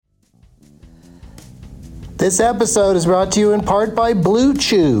This episode is brought to you in part by Blue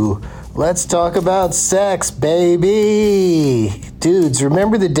Chew. Let's talk about sex, baby. Dudes,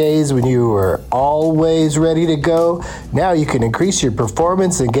 remember the days when you were always ready to go? Now you can increase your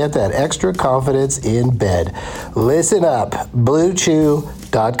performance and get that extra confidence in bed. Listen up,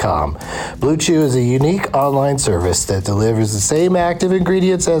 BlueChew.com. Blue Chew is a unique online service that delivers the same active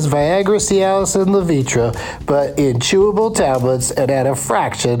ingredients as Viagra, Cialis, and Levitra, but in chewable tablets and at a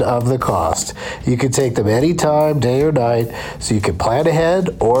fraction of the cost. You can take them anytime, day or night, so you can plan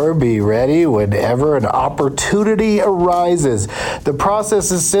ahead or be ready whenever an opportunity arises. The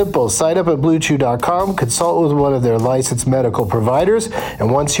process is simple. Sign up at BlueChew.com, consult with one of their licensed medical providers, and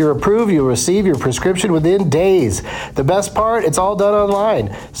once you're approved, you'll receive your prescription within days. The best part, it's all done online,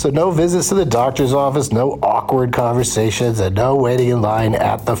 so no visits to the doctor's office, no awkward conversations, and no waiting in line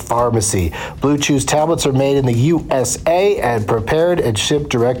at the pharmacy. Blue Chew's tablets are made in the USA and prepared and shipped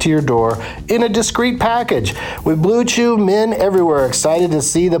direct to your door in a discreet package. With Blue Chew, men everywhere are excited to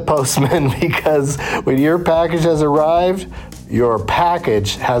see the postman because when your package has arrived, your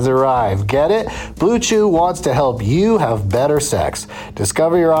package has arrived. Get it? Blue Chew wants to help you have better sex.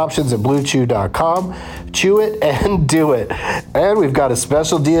 Discover your options at BlueChew.com. Chew it and do it. And we've got a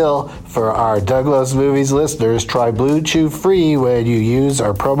special deal for our Douglas Movies listeners. Try Blue Chew free when you use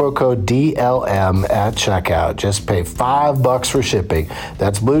our promo code DLM at checkout. Just pay $5 for shipping.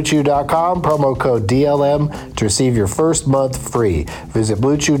 That's BlueChew.com, promo code DLM to receive your first month free. Visit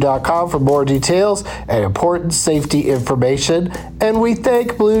BlueChew.com for more details and important safety information. And we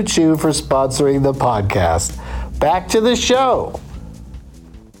thank Blue Chew for sponsoring the podcast. Back to the show.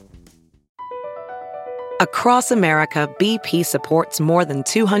 Across America, BP supports more than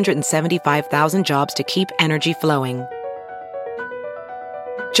 275,000 jobs to keep energy flowing.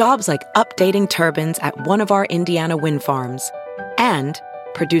 Jobs like updating turbines at one of our Indiana wind farms and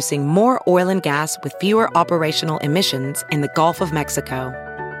producing more oil and gas with fewer operational emissions in the Gulf of Mexico.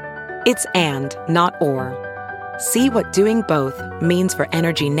 It's and, not or. See what doing both means for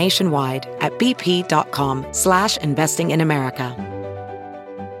energy nationwide at bp.com/investing in America.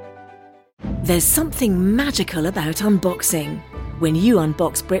 There's something magical about unboxing. When you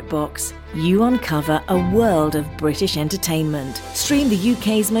unbox BritBox, you uncover a world of British entertainment. Stream the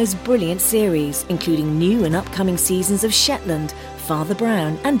UK's most brilliant series, including new and upcoming seasons of Shetland, Father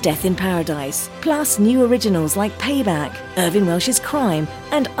Brown and Death in Paradise. Plus new originals like Payback, Irving Welsh's Crime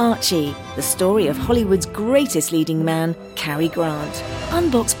and Archie, the story of Hollywood's greatest leading man, Cary Grant.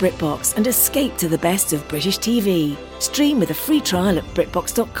 Unbox BritBox and escape to the best of British TV. Stream with a free trial at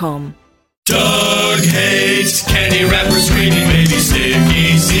BritBox.com. Doug hates candy wrappers, screaming baby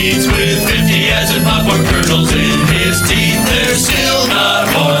sticky seeds with 50 acid popcorn kernels in his teeth. There's still not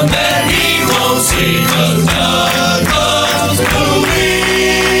one that he won't see, 'cause Doug loves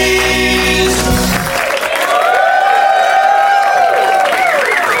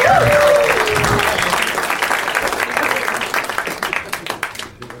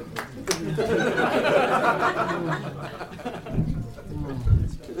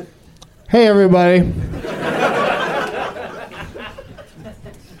Hey everybody.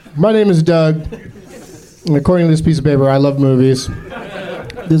 My name is Doug, and according to this piece of paper, I love movies.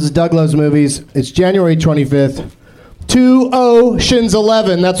 This is Doug Loves Movies. It's January 25th. 2 Oceans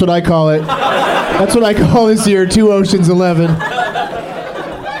 11, that's what I call it. That's what I call this year, 2 Oceans 11.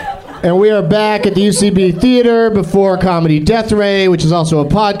 And we are back at the UCB Theater before Comedy Death Ray, which is also a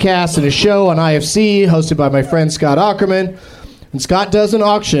podcast and a show on IFC, hosted by my friend Scott Aukerman. And Scott does an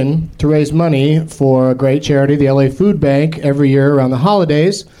auction to raise money for a great charity, the LA Food Bank, every year around the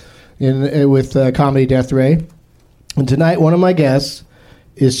holidays with Comedy Death Ray. And tonight, one of my guests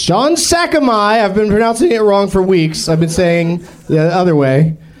is Sean Sakimae. I've been pronouncing it wrong for weeks. I've been saying the other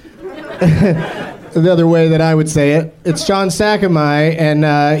way. The other way that I would say it. It's Sean Sakimae, and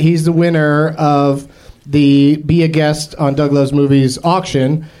he's the winner of the Be a Guest on Doug Loves Movies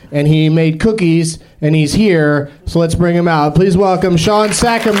auction. And he made cookies, and he's here, so let's bring him out. Please welcome Sean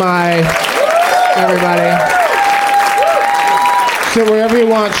Sakimae, everybody. Sit wherever you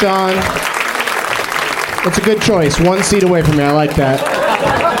want, Sean. It's a good choice. One seat away from me. I like that.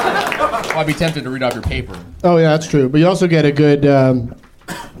 Well, I'd be tempted to read off your paper. Oh, yeah, that's true. But you also get a good,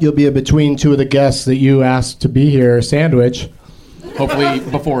 you'll be a between two of the guests that you asked to be here sandwich. Hopefully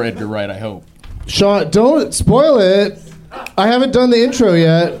before Edgar Wright, I hope. Sean, don't spoil it. I haven't done the intro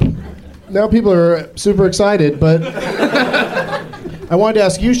yet. Now people are super excited, but I wanted to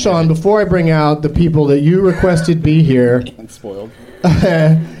ask you, Sean, before I bring out the people that you requested be here. I'm spoiled.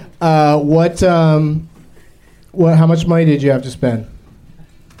 How much money did you have to spend?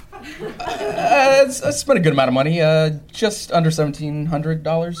 I spent a good amount of money. Just under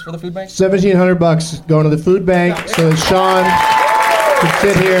 $1,700 for the food bank. $1,700 going to the food bank so that Sean can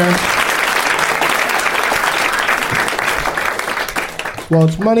fit here. Well,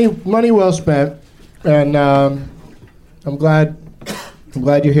 it's money well spent, and I'm glad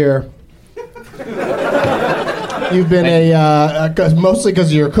you're here. You've been mostly because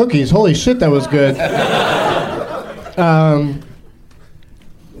of your cookies. Holy shit, that was good.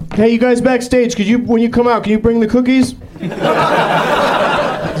 Hey, you guys backstage, when you come out, can you bring the cookies?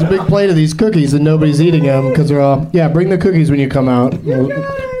 There's a big plate of these cookies and nobody's eating them because they're all... Yeah, bring the cookies when you come out.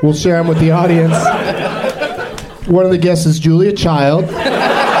 We'll share them with the audience. One of the guests is Julia Child.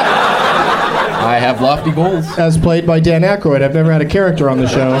 I have lofty goals. As played by Dan Aykroyd. I've never had a character on the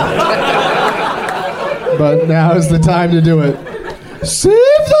show. But now is the time to do it. Save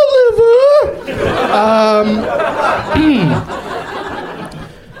the liver!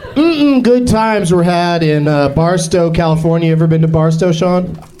 Good times were had in Barstow, California. You ever been to Barstow,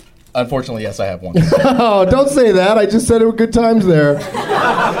 Sean? Unfortunately, yes, I have one. Oh, don't say that. I just said there were good times there.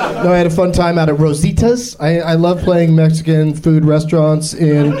 No, I had a fun time out at Rosita's. I love playing Mexican food restaurants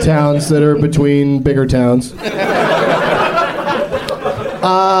in towns that are between bigger towns.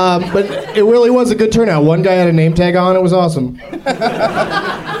 But it really was a good turnout. One guy had a name tag on. It was awesome.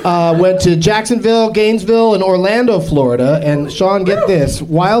 Went to Jacksonville, Gainesville, and Orlando, Florida. And Sean, get this.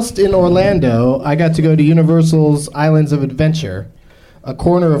 Whilst in Orlando, I got to go to Universal's Islands of Adventure, a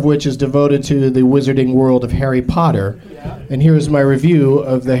corner of which is devoted to the wizarding world of Harry Potter. And here's my review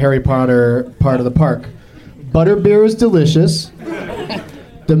of the Harry Potter part of the park. Butterbeer is delicious.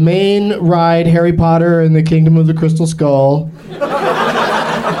 The main ride, Harry Potter and the Kingdom of the Crystal Skull,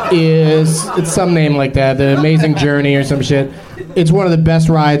 it's some name like that, the Amazing Journey or some shit. It's one of the best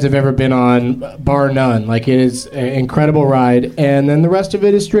rides I've ever been on, bar none. Like, it is an incredible ride, and then the rest of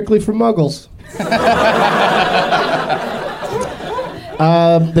it is strictly for muggles.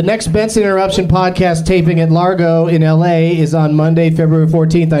 The next Benson Interruption podcast taping at Largo in LA is on Monday, February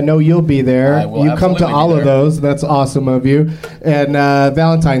 14th. I know you'll be there. I will you come to all of those. That's awesome of you. And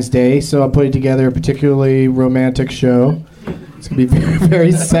Valentine's Day, so I'm putting together a particularly romantic show. It's going to be very,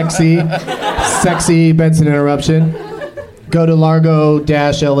 very sexy Benson Interruption. Go to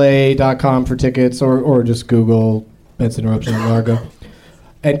largo-la.com for tickets, or just Google Benson Interruption in Largo.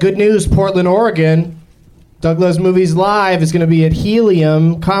 And good news, Portland, Oregon. Doug Loves Movies Live is going to be at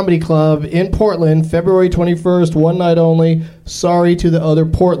Helium Comedy Club in Portland, February 21st, one night only. Sorry to the other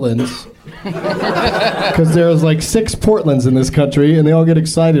Portlands. Because there's like 6 Portlands in this country, and they all get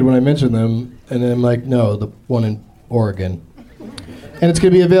excited when I mention them. And then I'm like, no, the one in Oregon. And it's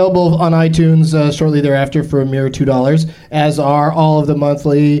going to be available on iTunes shortly thereafter for a mere $2, as are all of the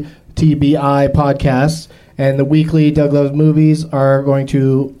monthly TBI podcasts. And the weekly Doug Loves Movies are going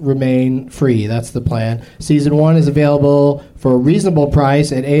to remain free. That's the plan. Season 1 is available for a reasonable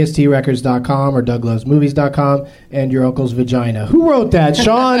price at astrecords.com or douglovesmovies.com, and Your Uncle's Vagina. Who wrote that?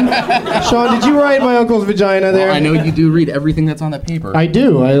 Sean? Sean, did you write My Uncle's Vagina there? Well, I know you do read everything that's on that paper. I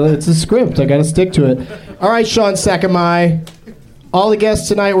do. It's a script. I got to stick to it. All right, Sean Sakimae. All the guests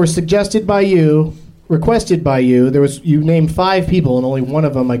tonight were suggested by you, requested by you. You named 5 people, and only one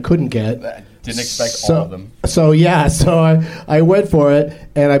of them I couldn't get. Didn't expect all of them. So I went for it,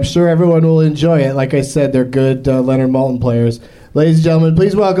 and I'm sure everyone will enjoy it. Like I said, they're good Leonard Maltin players. Ladies and gentlemen,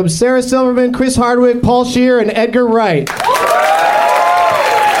 please welcome Sarah Silverman, Chris Hardwick, Paul Scheer, and Edgar Wright.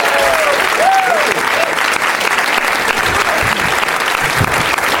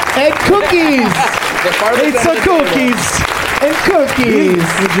 And cookies! Pizza cookies! And cookies!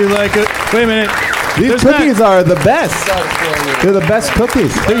 Would you like it? Wait a minute. These cookies are the best. They're the best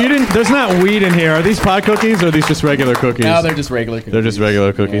cookies. There's not weed in here. Are these pot cookies or are these just regular cookies? No, they're just regular cookies. They're just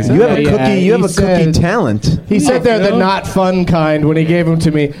regular cookies. You have a cookie. You have a cookie talent. He said they're the not fun kind when he gave them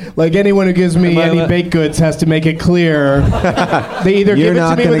to me. Like, anyone who gives me any baked goods has to make it clear. They either give it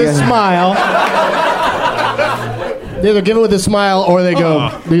to me with a smile. They either give it with a smile or they go,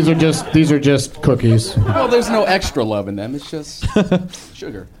 these are just cookies. Well, there's no extra love in them. It's just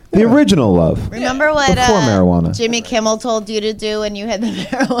sugar. The original love. Remember what Before marijuana. Jimmy Kimmel told you to do when you had the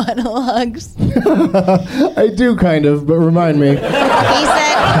marijuana lugs? I do, kind of, but remind me. He said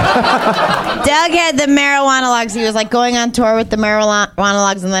Doug had the marijuana lugs. He was like going on tour with the marijuana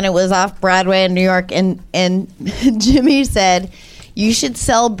lugs, and then it was off Broadway in New York. And Jimmy said, you should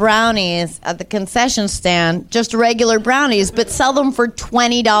sell brownies at the concession stand, just regular brownies, but sell them for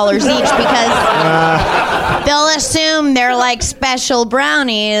 $20 each because they'll assume they're like special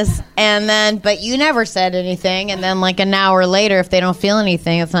brownies. And then, but you never said anything. And then like an hour later, if they don't feel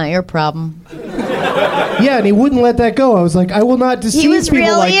anything, it's not your problem. Yeah, and he wouldn't let that go. I was like, I will not deceive was people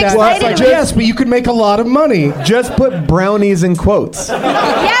really like that. excited. It's like, yes, but you could make a lot of money. Just put brownies in quotes. Yeah,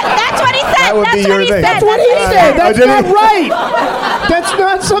 that's what he said. That would be your thing. That's what he said. That's not right. That's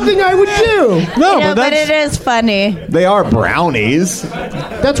not something I would do. No, You know, but it is funny. They are brownies.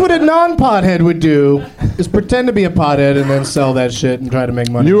 That's what a non-pothead would do, is pretend to be a pothead and then sell that shit and try to make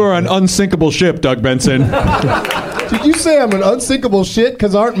money. You are an unsinkable ship, Doug Benson. Did you say I'm an unsinkable shit?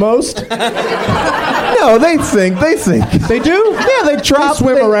 Because aren't most? No, they sink. They sink. They do? Yeah, they drop. They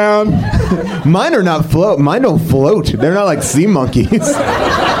swim around. Mine are not float. Mine don't float. They're not like sea monkeys.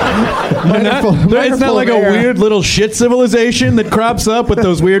 It's not like a weird little shit civilization that crops up with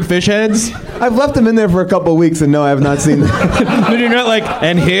those weird fish heads. I've left them in there for a couple of weeks, and no, I have not seen them. You're not like,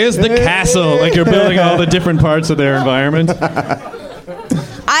 and here's the castle. Like you're building all the different parts of their environment.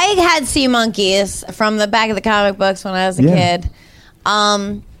 I had sea monkeys from the back of the comic books when I was a kid.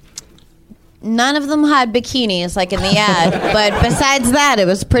 None of them had bikinis like in the ad, but besides that, it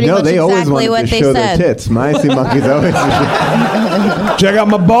was pretty much they always exactly wanted what to they show said. their tits. My sea monkeys always check out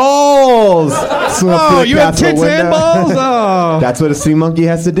my balls. Oh, you have tits and balls? Oh. That's what a sea monkey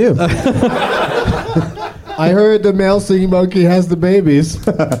has to do. I heard the male sea monkey has the babies.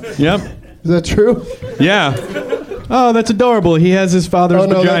 Yep. Is that true? Yeah. Oh, that's adorable. He has his father's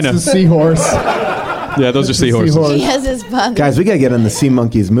vagina. That's the seahorse. Yeah, those are seahorses. seahorse. He has his father. Guys, we gotta get on the Sea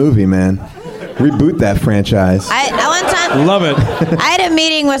Monkeys movie, man. Reboot that franchise. I one time Love it. I had a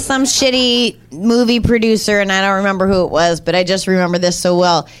meeting with some shitty movie producer, and I don't remember who it was, but I just remember this so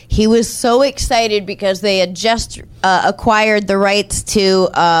well. He was so excited because they had just acquired the rights to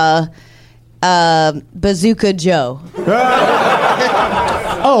Bazooka Joe.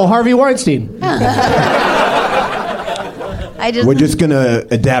 Oh, Harvey Weinstein. We're just gonna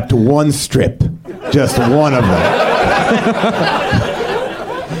adapt one strip, just one of them.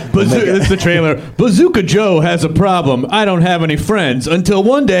 It's the trailer. Bazooka Joe has a problem. I don't have any friends until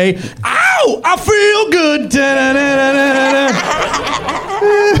one day, ow! I feel good.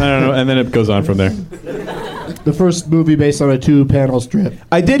 I don't know, and then it goes on from there. The first movie based on a 2-panel strip.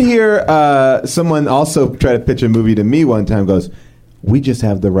 I did hear someone also try to pitch a movie to me one time. Goes, we just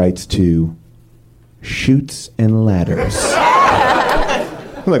have the rights to Chutes and Ladders.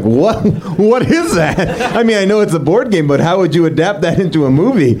 I'm like, what? What is that? I mean, I know it's a board game, but how would you adapt that into a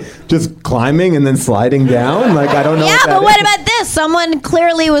movie? Just climbing and then sliding down? Like, I don't know. Yeah, but what about this? Someone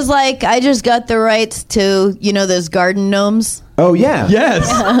clearly was like, I just got the rights to, those garden gnomes. Oh, yeah.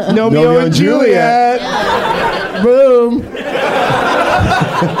 Yes. Romeo and Juliet. Boom.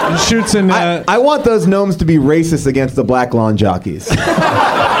 Shoots and... I want those gnomes to be racist against the black lawn jockeys.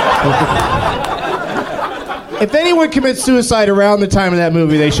 If anyone commits suicide around the time of that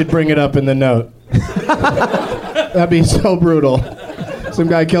movie, they should bring it up in the note. That'd be so brutal. Some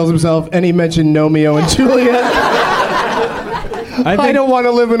guy kills himself, and he mentioned Romeo and Juliet. I don't want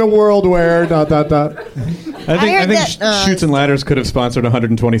to live in a world where... I think Chutes and Ladders could have sponsored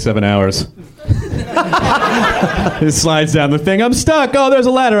 127 hours. It slides down the thing. I'm stuck. Oh, there's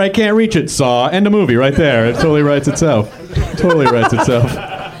a ladder. I can't reach it. Saw. End of movie right there. It totally writes itself.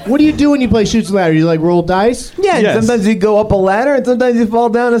 What do you do when you play Chutes and Ladders? You like roll dice? Yeah, Yes. Sometimes you go up a ladder and sometimes you fall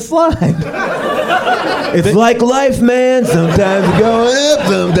down a slide. It's like life, man. Sometimes you're going up,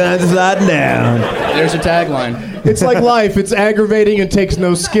 sometimes you're sliding down. There's your tagline. It's like life. It's aggravating and takes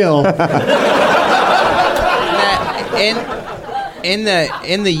no skill. In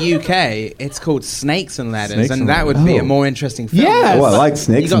the UK, it's called Snakes and Ladders, Snakes and and that would be a more interesting film. Yes. Oh, I like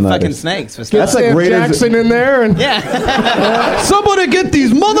Snakes You got and fucking Ladders. snakes for That's stuff. like Sam Raiders. Jackson in there. And Somebody get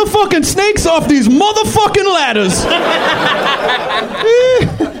these motherfucking snakes off these motherfucking ladders.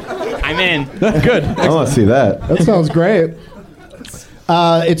 I'm in. Good. I want to see that. that sounds great.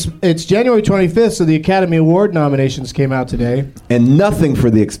 It's January 25th, so the Academy Award nominations came out today. And nothing for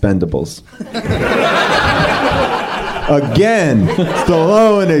the Expendables. Again,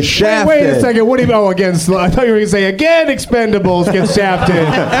 Stallone is shafted. Wait a second. What do you? Oh, again. I thought you were going to say again. Expendables gets shafted.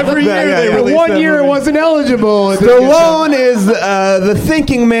 Every year they For release 1 that year it movie. wasn't eligible. Stallone is the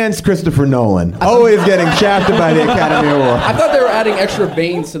thinking man's Christopher Nolan. Always getting shafted by the Academy Award. I thought they were adding extra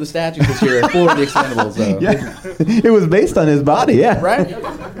veins to the statues this year for the Expendables, though. Yeah, it was based on his body, yeah. Right?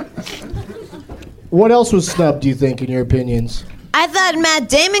 What else was snubbed, do you think, in your opinions? I thought Matt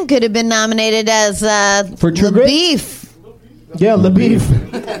Damon could have been nominated as For True the Grit? Beef. Yeah, Le Beef.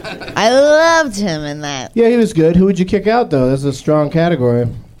 I loved him in that. Yeah, he was good. Who would you kick out, though? That's a strong category.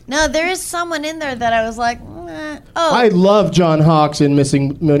 No, there is someone in there that I was like, oh. I love John Hawkes in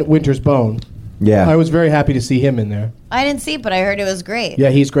Missing Winter's Bone. Yeah. I was very happy to see him in there. I didn't see it, but I heard it was great. Yeah,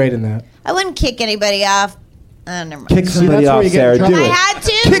 he's great in that. I wouldn't kick anybody off. Never mind. Kick somebody that's where off, you get in Sarah. Do trouble. it. I had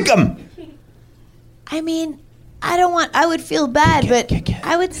to. Kick him. I mean, I would feel bad, but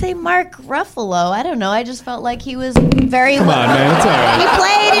I would say Mark Ruffalo. I don't know. I just felt like he was very Come on, man. It's all right. He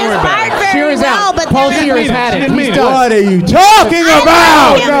played his part very Scheer is well, out. but Paul there Scheer was- has had it. Didn't He's mean it. done. What are you talking I about?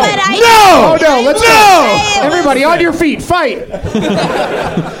 love him, but I Oh no! Let's say go! it was- Everybody on your feet, fight!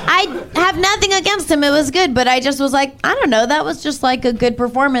 I have nothing against him. It was good, but I just was like, I don't know. That was just like a good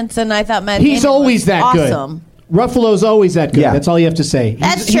performance, and I thought Matt He's Damon always was that awesome. good. Ruffalo's always that good. Yeah. That's all you have to say.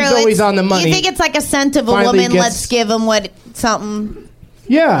 That's He's true. always It's- on the money. You think it's like a scent of a Finally woman? gets- Let's give him something.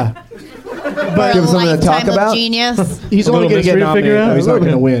 Yeah. But Give him something to talk about. Genius. He's A only little going to get mystery to figure nominated. out? though. He's A not little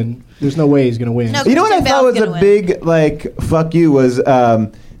going to bit. win. There's no way he's going to win. No. You know what I Christian thought was Bale's a gonna big like fuck you was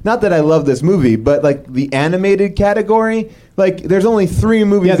not that I love this movie, but like the animated category. Like there's only 3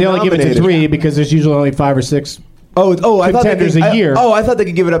 movies. Yeah, they only give it to nominated. 3 because there's usually only 5 or 6. I thought they contenders could, a year. I thought they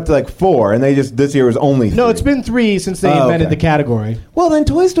could give it up to like 4, and they just this year was only 3. No, it's been 3 since they Oh, invented okay. the category. Well, then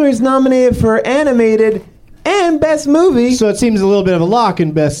Toy Story is nominated for animated and best movie. So it seems a little bit of a lock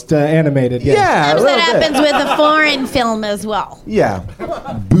in best animated. Yeah. yeah, a Sometimes little that bit. happens with a foreign film as well. Yeah,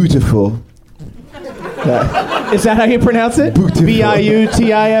 beautiful. Is that how you pronounce it? Beautiful.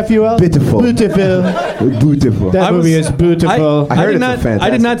 Biutiful. Beautiful. Beautiful. Beautiful. That movie is beautiful. I heard did it's not. fantastic. I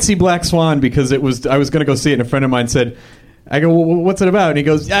did not see Black Swan because it was. I was going to go see it, and a friend of mine said, "I go, what's it about?" And he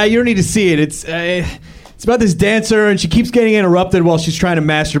goes, "You don't need to see it. It's about this dancer, and she keeps getting interrupted while she's trying to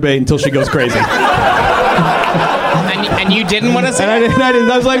masturbate until she goes crazy." And you didn't want to say And I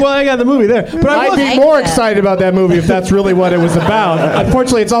didn't. I was like, "Well, I got the movie there." But I I'd was. be like more that. excited about that movie if that's really what it was about.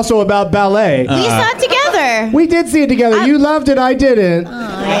 Unfortunately, it's also about ballet. We saw it together. We did see it together. You loved it. I didn't.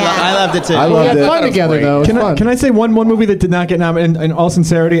 I loved it too. I We loved had it. fun together, though. It was Can fun. I say one movie that did not get nominated? In all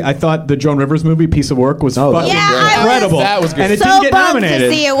sincerity, I thought the Joan Rivers movie, Piece of Work, was fucking Yeah, I was- incredible. That was good. And it So didn't get bummed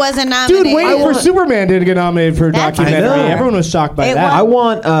nominated. to see it wasn't nominated. Dude, waiting for Superman didn't get nominated for a That's documentary. fair. Everyone was shocked by It that. I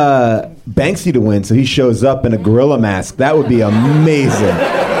want Banksy to win, so he shows up in a gorilla mask. That would be amazing.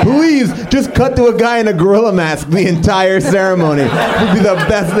 Please, just cut to a guy in a gorilla mask the entire ceremony. It would be the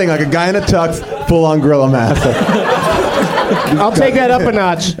best thing, like a guy in a tux, full-on gorilla mask. I'll take that up a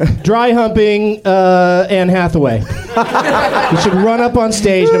notch. Dry humping Anne Hathaway. You should run up on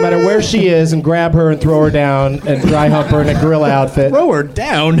stage no matter where she is and grab her and throw her down and dry hump her in a gorilla outfit. Throw her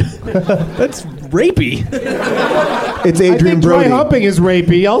down. That's rapey. It's I Adrian think dry Brody. humping is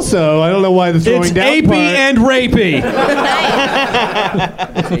rapey also. I don't know why the throwing It's down apey part. and rapey.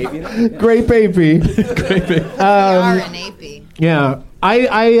 Great baby. Yeah.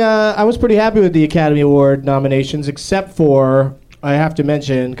 I was pretty happy with the Academy Award nominations, except for, I have to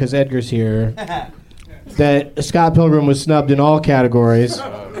mention, because Edgar's here, that Scott Pilgrim was snubbed in all categories.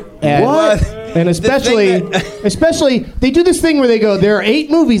 And, What? And especially, they do this thing where they go, there are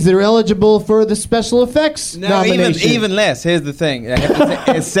 8 movies that are eligible for the special effects No, nomination. even less. Here's the thing.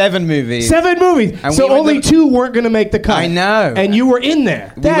 It's 7 movies. 7 movies. And So we were only the- 2 weren't going to make the cut. I know. And you were in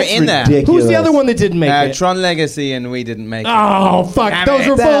there. We were in there. ridiculous. Who's the other one that didn't make it? Tron Legacy, and we didn't make it. Oh, fuck. Damn Those it.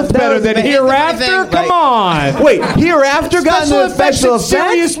 were both That better was- than but here's the funny Hereafter? thing, Come like- on. Wait, Hereafter got Special into effects special in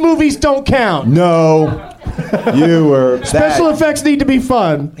serious movies don't count. No. You were... Special effects need to be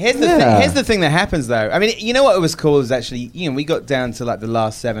fun. Here's the thing. Here's the thing that happens, though. I mean, you know what was cool is actually, we got down to like the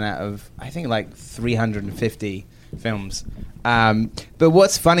last 7 out of I think like 350 films. But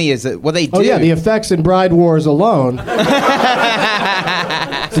what's funny is that what they do. Oh, yeah, the effects in Bride Wars alone. Was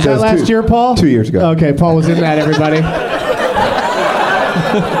that was last year, Paul? 2 years ago. Okay, Paul was in that, everybody.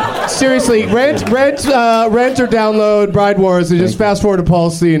 Seriously, rent or download Bride Wars and just fast forward to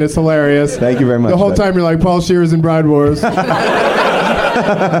Paul's scene. It's hilarious. Thank you very much. The whole Doug. time you're like, Paul Scheer's in Bride Wars. what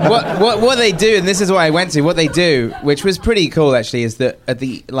they do, and this is what I went to. What they do, which was pretty cool actually, is that at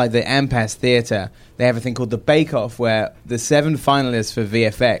the Ampas Theatre, they have a thing called the Bake Off, where the 7 finalists for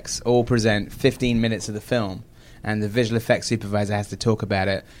VFX all present 15 minutes of the film, and the visual effects supervisor has to talk about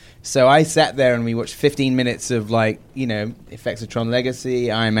it. So I sat there and we watched 15 minutes of effects of Tron Legacy,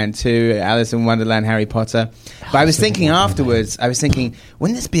 Iron Man 2, Alice in Wonderland, Harry Potter. But I was thinking afterwards,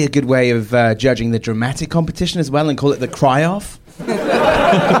 wouldn't this be a good way of judging the dramatic competition as well and call it the Cry-Off?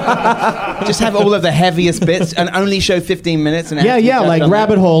 Just have all of the heaviest bits and only show 15 minutes. And Yeah, like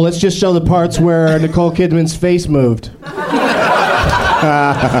Rabbit Hole. Let's just show the parts where Nicole Kidman's face moved.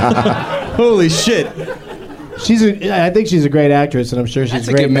 Holy shit. I think she's a great actress, and I'm sure she's That's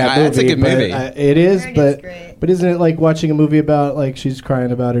a great good in that movie. that's a good but, movie. It is, Heard but it's great. but isn't it like watching a movie about like she's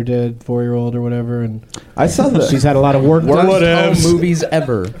crying about her dead 4-year-old or whatever, and I saw the... she's had a lot of work done. Whatevs. movies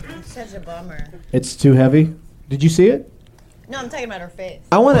ever. Such a bummer. It's too heavy. Did you see it? No, I'm talking about her face.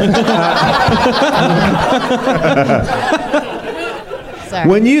 I want to... Sorry.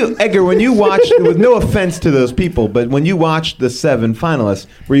 When you watched, with no offense to those people, but when you watched the 7 finalists,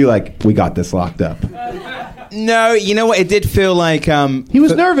 were you like, we got this locked up? No, you know what? It did feel like he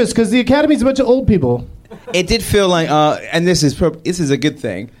was nervous because the Academy's a bunch of old people. It did feel like, and this is a good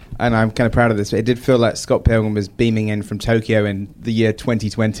thing, and I'm kind of proud of this. But it did feel like Scott Pilgrim was beaming in from Tokyo in the year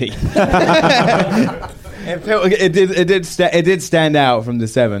 2020. It did stand out from the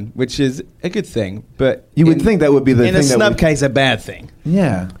 7, which is a good thing. But you would think that would be the in thing a snub case a bad thing.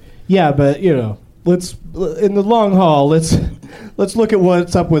 Yeah. Yeah, but let's in the long haul, let's look at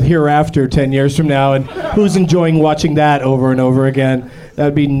what's up with Hereafter 10 years from now and who's enjoying watching that over and over again. That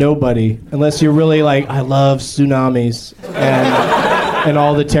would be nobody, unless you're really like, I love tsunamis and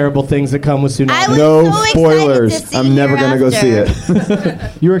all the terrible things that come with tsunamis. No spoilers. I'm never going to go see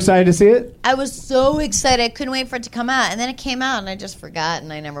it. You were excited to see it? I was so excited. I couldn't wait for it to come out. And then it came out, and I just forgot,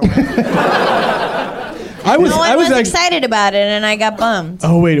 and I never went. I was excited about it, and I got bummed.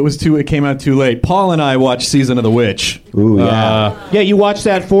 Oh, wait, it came out too late. Paul and I watched Season of the Witch. Ooh, yeah. Yeah, you watched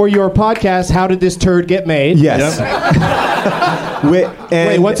that for your podcast, How Did This Turd Get Made? Yes. Wait,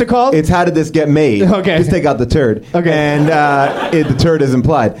 what's it called? It's How Did This Get Made? Okay. Just take out the turd. Okay. And the turd is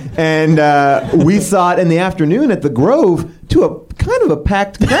implied. And we saw it in the afternoon at the Grove to a kind of a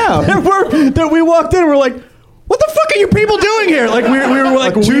packed crowd. We walked in and we're like, what the fuck are you people doing here? Like we were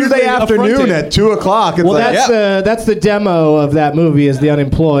like Tuesday afternoon affronted. at 2:00. It's well, that's the demo of that movie is The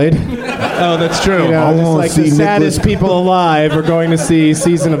Unemployed. Oh, that's true. It's like the saddest people alive are going to see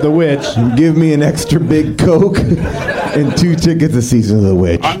Season of the Witch. Give me an extra big Coke and 2 tickets to Season of the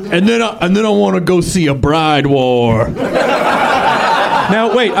Witch. And then I want to go see A Bride War.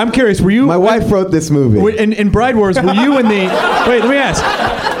 Now, wait, I'm curious. Were you? My wife wrote this movie. In Bride Wars, were you in the? Wait, let me ask.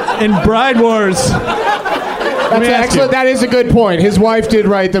 In Bride Wars. That's excellent. That is a good point. His wife did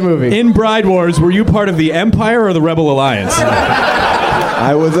write the movie. In Bride Wars, were you part of the Empire or the Rebel Alliance?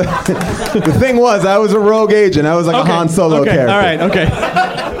 I was. The thing was, I was a rogue agent. I was like a Han Solo character. All right. Okay.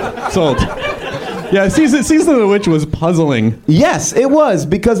 Sold. Yeah, Season of the Witch was puzzling. Yes, it was,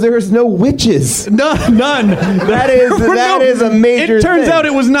 because there is no witches. None. That is a major It turns thing. out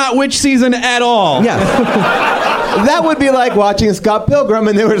it was not witch season at all. Yeah. That would be like watching Scott Pilgrim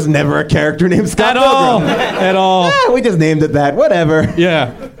and there was never a character named Scott Pilgrim. At all. Yeah, we just named it that. Whatever.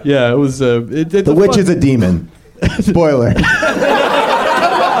 Yeah. It was... the witch is a demon. Spoiler. Is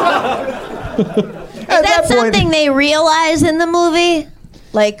that something they realize in the movie?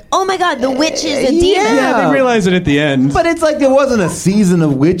 Like, oh my God, the witch is a demon. Yeah, they realize it at the end. But it's like there wasn't a season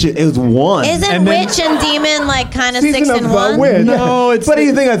of witches. It was one. Isn't witch and demon like kind of 6 in 1? Witch. No, it's... What do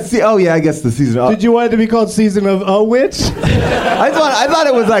you think? Oh yeah, I guess the season. Did you want it to be called Season of a Witch? I thought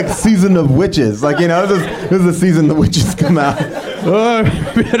it was like Season of Witches. Like, this is the season the witches come out.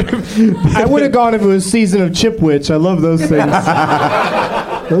 I would have gone if it was Season of Chipwitch. I love those things.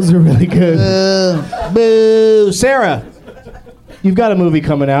 Those are really good. Boo. Sarah, you've got a movie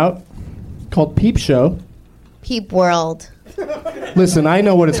coming out called Peep Show. Peep World. Listen, I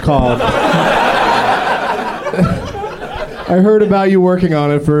know what it's called. I heard about you working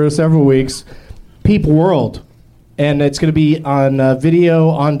on it for several weeks. Peep World. And it's going to be on video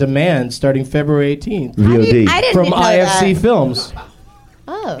on demand starting February 18th. VOD. I didn't From know IFC that. Films.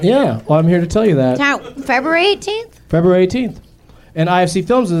 Oh. Yeah, well, I'm here to tell you that. February 18th? February 18th. And IFC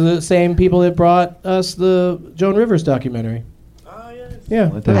Films is the same people that brought us the Joan Rivers documentary.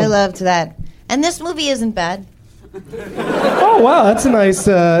 Yeah. I loved that. And this movie isn't bad. Oh, wow, that's a nice...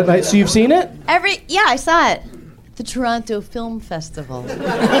 So you've seen it? Yeah, I saw it. The Toronto Film Festival.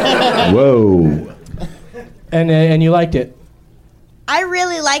 Whoa. And you liked it? I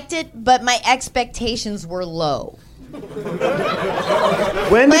really liked it, but my expectations were low.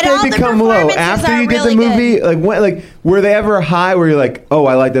 When did they become low? After you did the movie? Good. Like were they ever high where you're like, oh,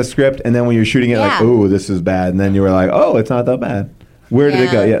 I like that script, and then when you're shooting it, like, oh, this is bad, and then you were like, oh, it's not that bad. Where did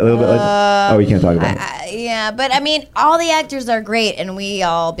it go? Yeah, a little bit. Oh, you can't talk about it. Yeah, but I mean, all the actors are great, and we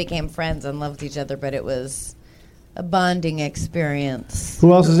all became friends and loved each other. But it was a bonding experience.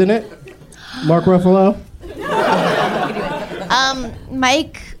 Who else is in it? Mark Ruffalo.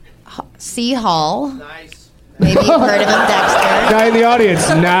 Mike C. Hall. Nice. Maybe you've heard of him, Dexter. Guy in the audience.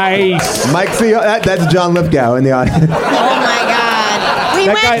 Nice. Mike C. That's John Lithgow in the audience. Oh my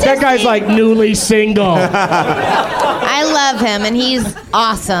God. That guy's like newly single. I love him, and he's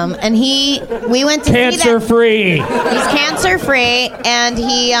awesome. And we went to cancer-free. He's cancer-free, and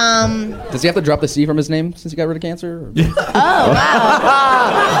he Does he have to drop the C from his name since he got rid of cancer? Oh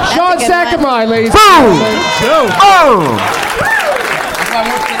wow! Sean Sakimae, ladies.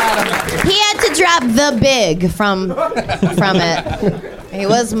 He had to drop the big from it. He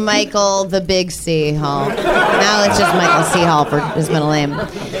was Michael the Big C Hall. Now it's just Michael C Hall for his middle name.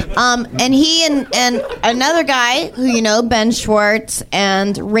 And he and another guy who you know, Ben Schwartz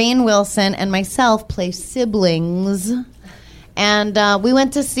and Rainn Wilson and myself play siblings. And we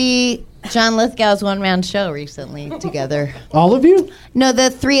went to see John Lithgow's one-man show recently together. All of you? No, the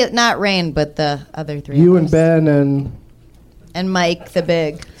three, not Rainn, but the other three. You and Ben and Mike the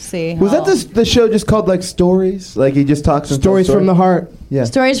Big C. Was that the show just called like Stories? Like he just talks and Stories from the Heart. Yeah.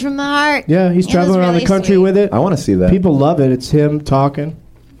 Stories from the Heart. Yeah, he's traveling around the country with it. I want to see that. People love it. It's him talking.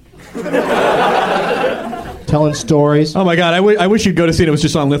 Telling stories. Oh my God! I wish you'd go to see it. It was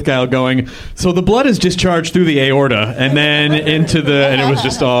just on Lithgow going. So the blood is discharged through the aorta and then into the, and it was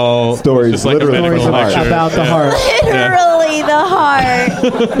just all stories, just like literally a medical lecture. About the heart. Literally the heart.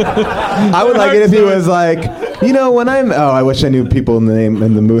 I would like it if he was like, you know, when I'm. Oh, I wish I knew people in the name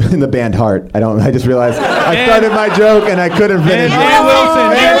in the band Heart. I don't. I just realized I started my joke and I couldn't finish.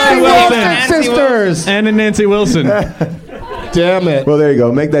 Nancy Wilson, sisters, Ann and Nancy Wilson. Damn it! Well, there you go.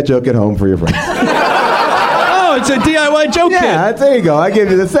 Make that joke at home for your friends. Oh, it's a DIY joke kit. Yeah, there you go. I gave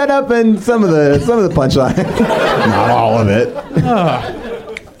you the setup and some of the punchline. Not all of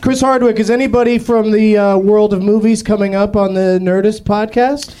it. Chris Hardwick, is anybody from the world of movies coming up on the Nerdist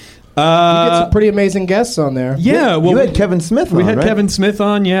podcast? You get some pretty amazing guests on there. Yeah, well, you had Kevin Smith on, we had right? Kevin Smith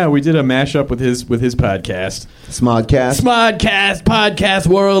on. Yeah, we did a mashup with his podcast. Smodcast, podcast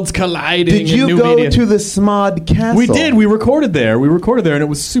worlds colliding. Did you go to the Smod Castle? We did. We recorded there, and it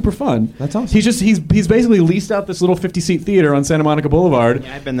was super fun. That's awesome. He's basically leased out this little 50-seat theater on Santa Monica Boulevard.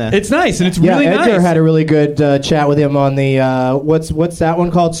 Yeah, I've been there. It's nice, and it's really nice. Edgar had a really good chat with him on the what's that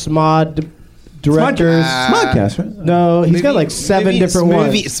one called? Smod Directors. Smodcast, right? No, he's got like seven different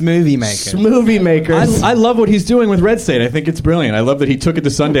ones. Smoothie Maker. Smoothie Makers. I love what he's doing with Red State. I think it's brilliant. I love that he took it to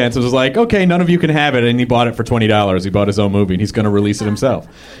Sundance and was like, okay, none of you can have it, and he bought it for $20. He bought his own movie, and he's going to release it himself.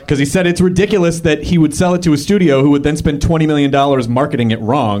 Because he said it's ridiculous that he would sell it to a studio who would then spend $20 million marketing it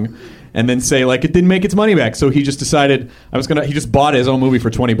wrong, and then say like it didn't make its money back. So he just decided he just bought his own movie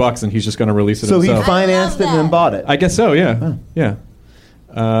for $20, and he's just going to release it himself. So he financed it and then bought it. I guess so. Yeah. Oh. Yeah.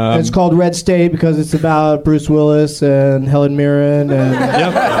 It's called Red State because it's about Bruce Willis and Helen Mirren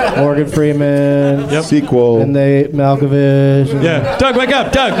and Morgan Freeman. Sequel. And Malkovich. Yeah. Doug, wake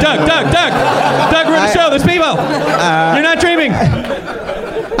up. Doug, we're in the show. There's people. You're not dreaming.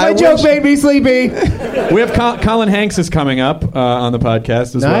 My joke made me sleepy. We have Colin Hanks is coming up on the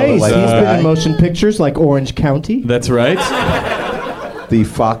podcast as well. Nice. He's been in motion pictures like Orange County. That's right. The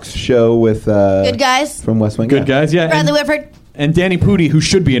Fox show with Good Guys from West Wing. Good Guys, yeah. Bradley Whitford. And Danny Pudi, who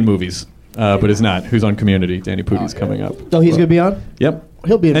should be in movies, but is not, who's on Community. Danny Pudi's coming up. Oh, he's going to be on? Yep.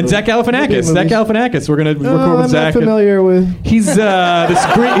 He'll be in and movies. Zach Galifianakis. Zach Galifianakis. We're going to record with Zach. I'm not familiar with. He's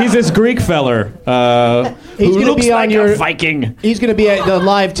this Greek feller He's who gonna looks be on like your a Viking. He's going to be at the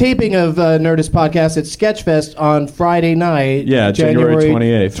live taping of Nerdist Podcast at Sketchfest on Friday night. Yeah, January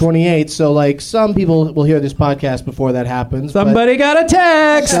 28th. 28th. So, like, some people will hear this podcast before that happens. Somebody got a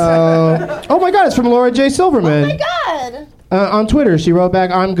text. Oh my God! It's from Laura J. Silverman. Oh my God. On Twitter, she wrote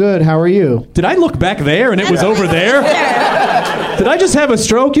back, "I'm good. How are you?" Did I look back there and it was over there? Did I just have a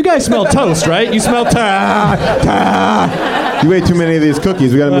stroke? You guys smell toast, right? You smell You ate too many of these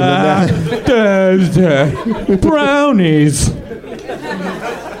cookies. We got to move them down. Brownies.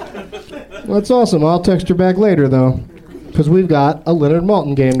 Well, that's awesome. I'll text her back later, though, because we've got a Leonard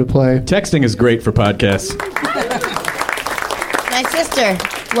Maltin game to play. Texting is great for podcasts. My sister,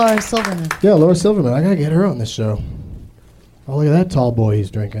 Laura Silverman. Yeah, Laura Silverman. I got to get her on this show. Oh, look at that tall boy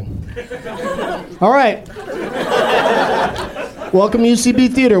he's drinking. All right. Welcome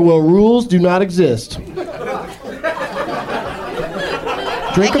UCB Theater, where rules do not exist. Drink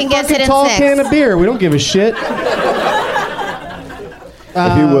a fucking tall can of beer. We don't give a shit.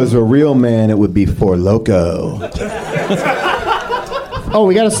 If he was a real man, it would be For Loco. Oh,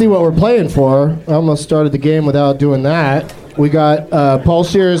 we got to see what we're playing for. I almost started the game without doing that. We got Paul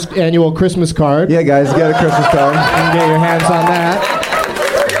Scheer's annual Christmas card. Yeah, guys, get a Christmas card. You can get your hands on that.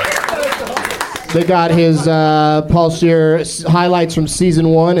 They got his Paul Scheer highlights from season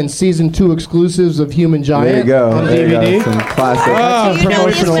 1 and season 2 exclusives of Human Giant. There you go. On there DVD. You go. Some classic. Some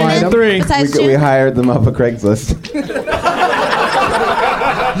promotional item. We hired them off of Craigslist.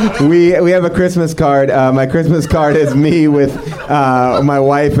 We have a Christmas card. My Christmas card is me with my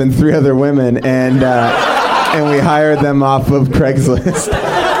wife and 3 other women, and we hired them off of Craigslist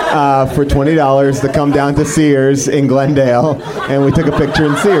for $20 to come down to Sears in Glendale, and we took a picture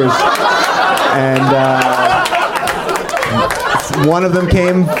in Sears. And one of them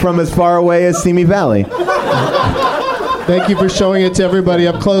came from as far away as Simi Valley. Thank you for showing it to everybody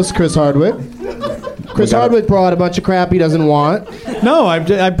up close, Chris Hardwick. Chris Hardwick brought a bunch of crap he doesn't want. No,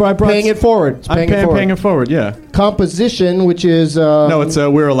 I brought Paying it forward. It's I'm paying it forward. Yeah. Composition, which is No, it's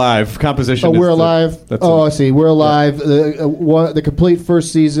We're Alive. Composition. Oh, is We're Alive. I see. We're Alive. The complete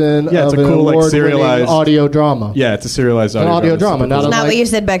first season Yeah, it's of a an cool, like, award-winning serialized audio drama. Yeah, it's a serialized An audio drama. Not Not what unlike, you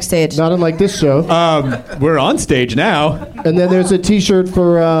said backstage. not unlike this show. We're on stage now. And then there's a T-shirt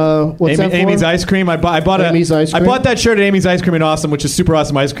for what's that for? Amy's Ice Cream. I bought Amy's Ice Cream? I bought that shirt at Amy's Ice Cream in Awesome, which is super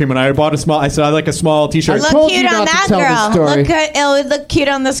awesome ice cream. And I bought a small. I said I like a small T-shirt. I Look told you cute on not to that tell this girl. story. It would look cute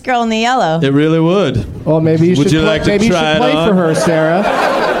on this girl in the yellow. It really would. Oh, maybe you Would should you like to maybe you try should it play on? for her,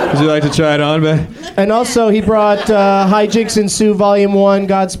 Sarah. Would you like to try it on, man? And also, he brought Hijinks Ensue Volume 1,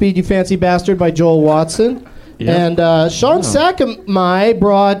 Godspeed You Fancy Bastard by Joel Watson. Yeah. And Sean Sakimae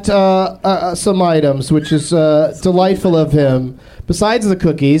brought some items, which is delightful of him. Besides the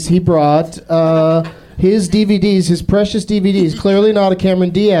cookies, he brought his DVDs, his precious DVDs. Clearly not a Cameron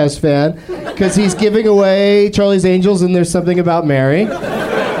Diaz fan, because he's giving away Charlie's Angels and There's Something About Mary.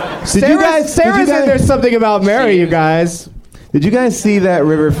 Sarah's in There's Something About Mary, you guys. Did you guys see that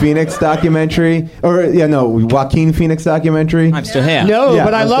River Phoenix documentary? Joaquin Phoenix documentary? I'm still here. No, Yeah,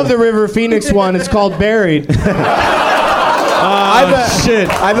 but I love the River Phoenix one. It's called Buried. Shit.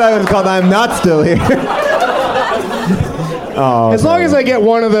 I thought it was called I'm Not Still Here. As long as I get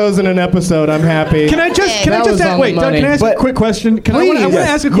one of those in an episode, I'm happy. Can I just That was on wait, the Doug, money. can I ask a quick question? I want to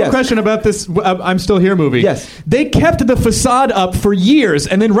ask a quick Yes. question about this I'm Still Here movie. Yes. They kept the facade up for years,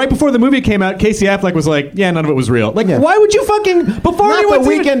 and then right before the movie came out, Casey Affleck was like, yeah, none of it was real. Like, Yeah. why would you fucking, before Not anyone the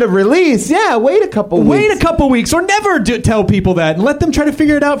weekend of release. Yeah, wait a couple weeks. wait a couple weeks, or never tell people that, and let them try to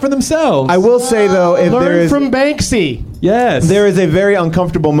figure it out for themselves. I will say, though, if there Learn is... from Banksy. Yes. There is a very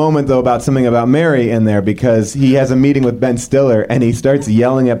uncomfortable moment, though, about Something About Mary in there, because he has a meeting with Ben Stiller, and he starts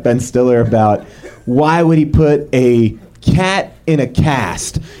yelling at Ben Stiller about why would he put a cat in a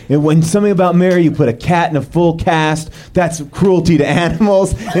cast. And when Something About Mary, you put a cat in a full cast, that's cruelty to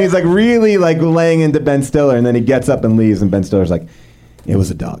animals. And he's like really like laying into Ben Stiller, and then he gets up and leaves, and Ben Stiller's like, it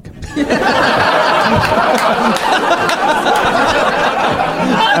was a dog.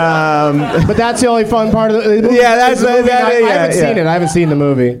 But that's the only fun part of the movie. Yeah, that's It's a movie. that. I haven't yeah. seen it. I haven't seen the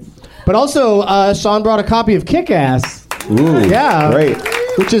movie. But also, Sean brought a copy of Kick-Ass. Ooh, Yeah. great.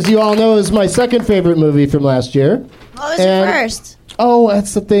 Which, as you all know, is my second favorite movie from last year. What was And- your first? Oh,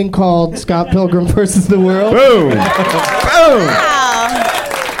 that's the thing called Scott Pilgrim versus the World. Boom. Boom. Wow.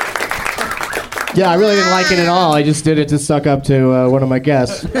 Yeah, I really didn't like it at all. I just did it to suck up to one of my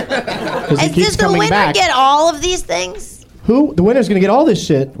guests. Because he keeps Does the coming winner back. get all of these things? Who? The winner's going to get all this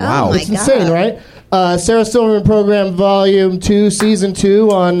shit. Wow. Oh my It's insane, God. right? Sarah Silverman Program Volume 2, Season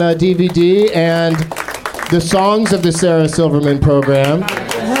 2 on DVD, and the songs of the Sarah Silverman Program.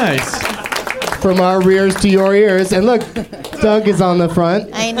 Nice. From our rears to your ears. And look, Doug is on the front.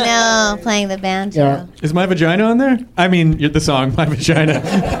 I know, playing the banjo. Yeah. Is My Vagina on there? I mean, the song My Vagina.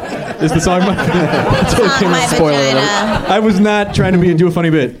 Is the song My Song My Vagina. I was not trying to do a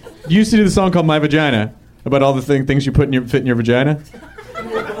funny bit. You used to do the song called My Vagina about all the things you put in fit in your vagina.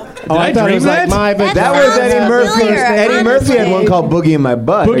 Oh, I thought it was like my That That was sounds Eddie Murphy. familiar, Eddie Murphy had one honestly. called Boogie in My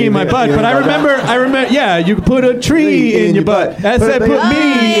Butt. Boogie in my butt, but I remember, yeah, you put a tree in your butt. That said, put me Oh, in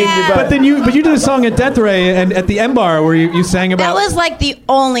your yeah. butt. But you did a song at Death Ray and at the M Bar where you sang about. That was like the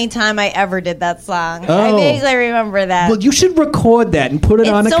only time I ever did that song. Oh. I vaguely remember that. Well, you should record that and put it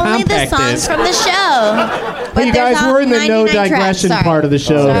on a It's only the compact songs disc. from the show. But Hey, there's guys, all we're in the no 99 tracks. digression Sorry. part of the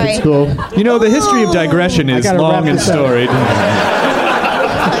show. Sorry. It's cool. You know, the history of digression is gotta long wrap and this up. storied.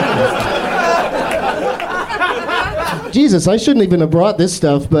 Jesus, I shouldn't even have brought this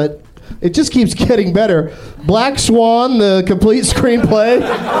stuff, but it just keeps getting better. Black Swan, the complete screenplay.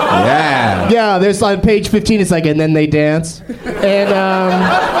 Yeah. Yeah, there's on page 15, it's like, and then they dance. And,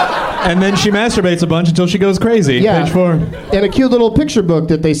 And then she masturbates a bunch until she goes crazy. Yeah. Page 4. and a cute little picture book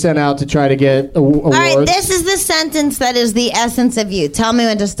that they sent out to try to get awards. All right, this is the sentence that is the essence of you. Tell me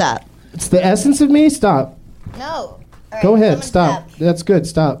when to stop. It's the essence of me? Stop. No. All right, Go ahead, tell me stop. That's good,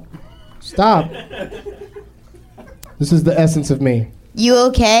 stop. Stop. This is the essence of me. You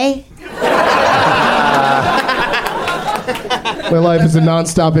okay? My life is a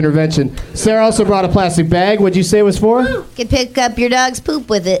non-stop intervention. Sarah also brought a plastic bag. What'd you say it was for? You could pick up your dog's poop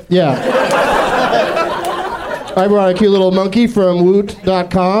with it. Yeah. I brought a cute little monkey from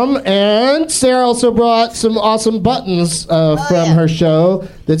woot.com, and Sarah also brought some awesome buttons from yeah. her show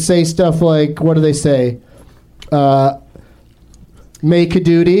that say stuff like, what do they say? May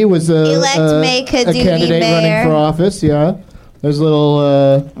Kadudi was Elect May a Kadudi candidate mayor. running for office, yeah. There's a little...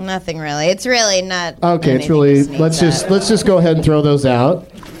 Nothing really. It's really not. Okay, it's anything really. to sneeze Let's just go ahead and throw those out.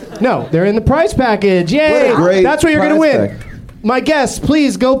 No, they're in the prize package. Yay! What a great That's what you're gonna prize win. My guests,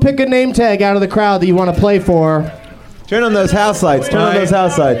 please go pick a name tag out of the crowd that you want to play for, Turn on those house lights.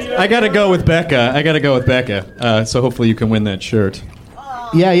 I gotta go with Becca. So hopefully you can win that shirt.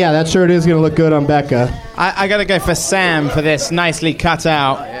 Yeah, that shirt is going to look good on Becca. I got to go for Sam for this nicely cut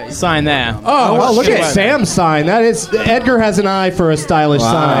out sign there. Oh, look at Sam's sign. That is, Edgar has an eye for a stylish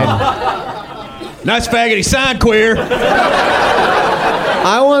sign. Nice faggoty sign, queer.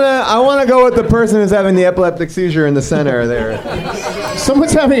 I wanna go with the person who's having the epileptic seizure in the center there.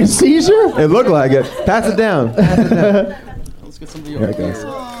 Someone's having a seizure? It looked like it. Pass it down. Let's get somebody over Here it goes.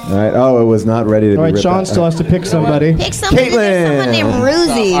 All right. Oh, it was not ready to be All right, ripped Sean out. still has to pick somebody. Pick somebody. There's someone named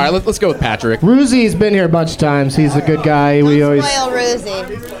Ruzy. All right, let's go with Patrick. Ruzy's been here a bunch of times. He's a good guy. We always. Spoil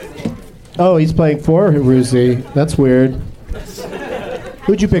Ruzy. Oh, he's playing for Ruzy. That's weird.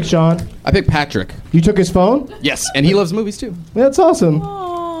 Who'd you pick, Sean? I picked Patrick. You took his phone? Yes, and he loves movies too. That's awesome.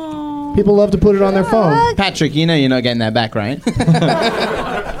 People love to put it on their phone. Patrick, you know you're not getting that back, right?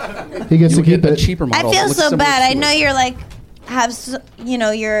 He gets to keep a it. cheaper I model. feel that looks so similar bad. to I know yours. you're like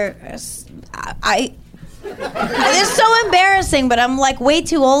you're. It's so embarrassing, but I'm like way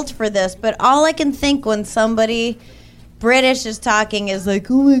too old for this. But all I can think when somebody British is talking is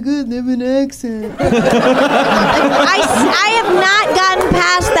like, oh my god, they have an accent. Like, I have not gotten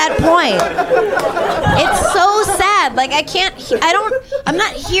past that point. It's so sad. Like I'm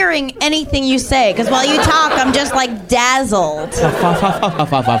not hearing anything you say because while you talk, I'm just like dazzled.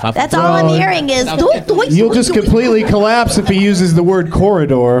 That's all I'm hearing is. You'll just completely collapse if he uses the word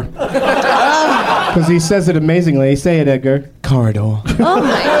corridor. Because he says it amazingly. Say it, Edgar. Corridor. Oh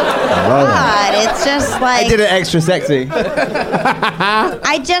my god! It's just like I did it extra sexy.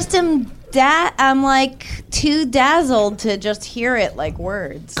 I just am. I'm like too dazzled to just hear it like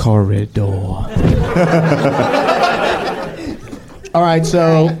words. Corridor. All right,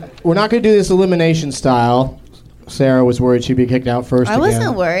 so we're not going to do this elimination style. Sarah was worried she'd be kicked out first. I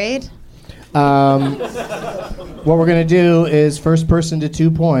wasn't worried. What we're going to do is first person to 2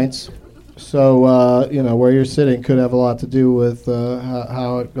 points. So, where you're sitting could have a lot to do with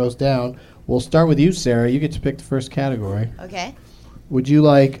how it goes down. We'll start with you, Sarah. You get to pick the first category. Okay. Would you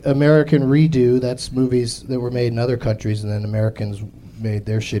like American Redo? That's movies that were made in other countries and then Americans made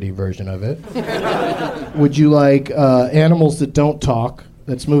their shitty version of it. Would you like Animals That Don't Talk?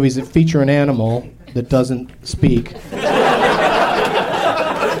 That's movies that feature an animal that doesn't speak.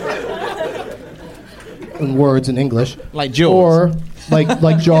 In words in English. Like Jaws. Or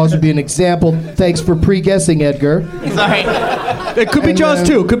like Jaws would be an example. Thanks for pre-guessing, Edgar. Sorry. It could be Jaws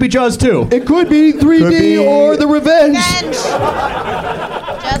 2. Could be Jaws 2. It could be 3D or The Revenge. Revenge.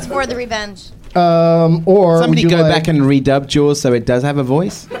 Just for the revenge. Or Somebody would you go like, back and redub Jaws so it does have a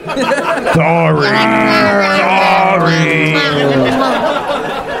voice. You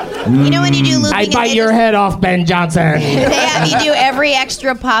know when you do looping, I bite your head off, Ben Johnson. They have you do every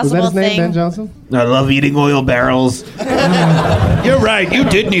extra Was that possible his name, thing. Ben Johnson? I love eating oil barrels. You're right. You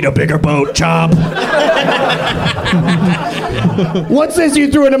did need a bigger boat, Chomp. What's this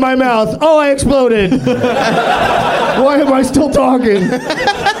you threw into my mouth? Oh, I exploded. Why am I still talking?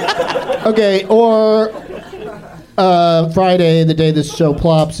 Okay, or Friday, the day this show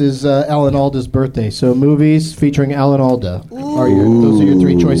plops, is Alan Alda's birthday. So movies featuring Alan Alda. Those are your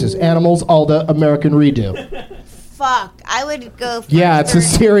 3 choices. Animals, Alda, American Redo. Fuck, I would go. Yeah, it's a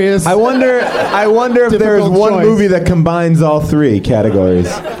serious. I wonder if there's Difficult one choice. movie that combines all 3 categories.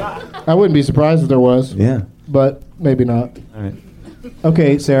 I wouldn't be surprised if there was. Yeah. But maybe not. All right.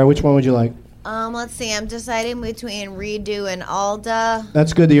 Okay, Sarah, which one would you like? Let's see. I'm deciding between Redo and Alda.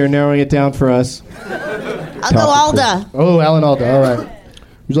 That's good that you're narrowing it down for us. I'll go Alda. Oh, Alan Alda, all right. Would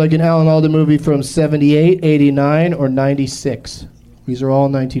you like an Alan Alda movie from 78, 89, or 96? These are all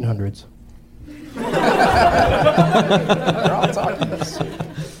 1900s.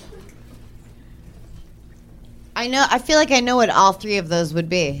 I feel like I know what all 3 of those would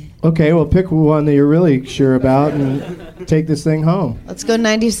be. Okay, well, pick one that you're really sure about and take this thing home. Let's go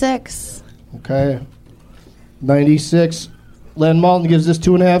 96. Okay. 96. Len Malton gives this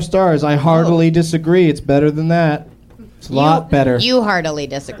 2.5 stars. I heartily disagree. It's better than that. It's a lot better. You heartily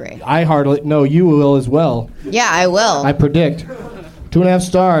disagree. No, you will as well. Yeah, I will. I predict. 2.5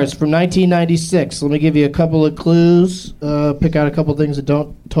 stars from 1996. Let me give you a couple of clues. Pick out a couple things that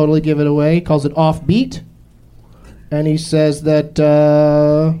don't totally give it away. He calls it offbeat. And he says that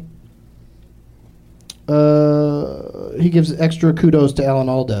he gives extra kudos to Alan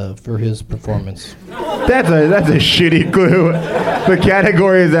Alda for his performance. That's a shitty clue. The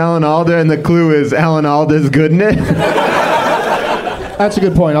category is Alan Alda, and the clue is Alan Alda's good in it. That's a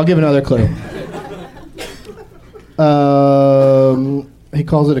good point. I'll give another clue. He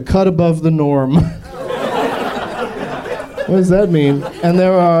calls it a cut above the norm. What does that mean? And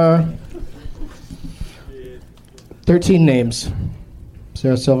there are 13 names.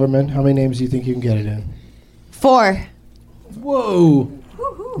 Sarah Silverman, how many names do you think you can get it in? 4. Whoa.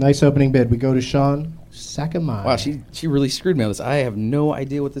 Nice opening bid. We go to Sean Sakimae. Wow, she really screwed me on this. I have no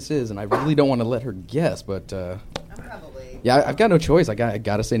idea what this is, and I really don't want to let her guess, but yeah, I've got no choice. I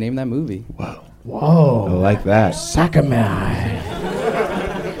got to say name that movie. Whoa. I like that. Sakimae.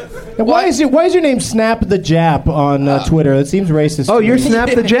 Now, why is your name Snap the Jap on Twitter? That seems racist. Oh, to you're me. Snap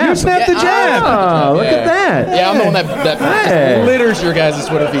the Jap. You're Snap the Jap. Oh, look at that. Yeah, I'm the one that litters your guys'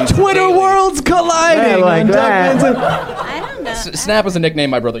 Twitter feeds. Twitter worlds colliding. I like that. I don't know. Snap is a nickname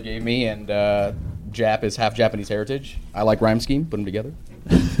my brother gave me, and Jap is half Japanese heritage. I like rhyme scheme. Put them together.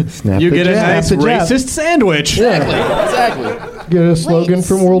 Snap You the get a Jap. nice Snap the Jap. racist sandwich. Exactly. Get a slogan Wait,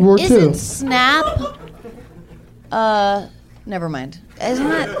 from World War II. Isn't Snap? Never mind.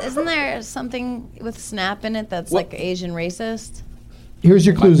 Isn't there something with Snap in it that's like Asian racist? Here's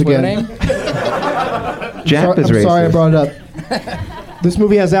your clues Twitter again. name? Jap is I'm racist. sorry I brought it up. This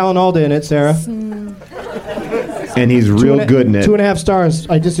movie has Alan Alda in it, Sarah. And he's real good in it. 2.5 stars.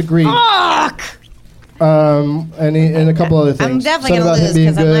 I disagree. Fuck! And a couple other things. I'm definitely Something gonna about him lose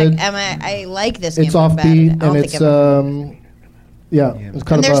being because good. I like this game. It's but I'm bad at offbeat it. I and don't it's think I'm- it's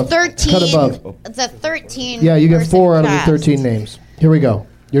cut and there's above. 13. Cut above. It's a 13. Yeah, you get person 4 out of the cast. 13 names. Here we go.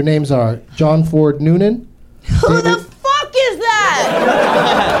 Your names are John Ford Noonan, Who the fuck is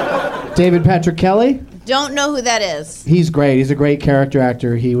that? David Patrick Kelly. Don't know who that is. He's great. He's a great character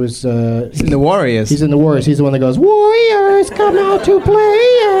actor. He was. He's in the Warriors. He's in the Warriors. He's the one that goes, "Warriors, come out to play."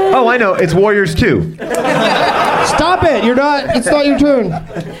 Oh, I know. It's Warriors 2. Stop it! You're not. It's not your turn.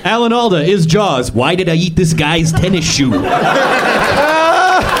 Alan Alda is Jaws. Why did I eat this guy's tennis shoe?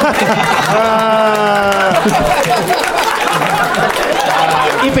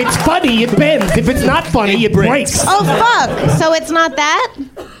 If it's funny, it bends. If it's not funny, it breaks. Oh fuck! So it's not that?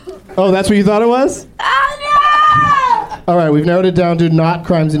 Oh, that's what you thought it was? Oh All right, we've narrowed it down to not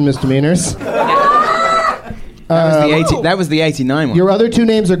crimes and misdemeanors. That was the 89 one. Your other 2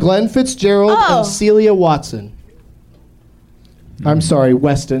 names are Glenn Fitzgerald Oh. and Celia Watson. I'm sorry,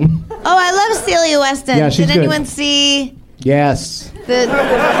 Weston. Oh, I love Celia Weston. Yeah, she's Did good. anyone see Yes. the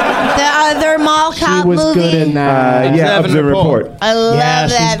other mall cop She was movie? good in that. Yeah, Observe and Observe Report. Report. I love Yeah,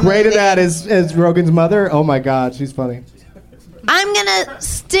 that. she's great movie. at that as Rogan's mother. Oh my God, she's funny. I'm gonna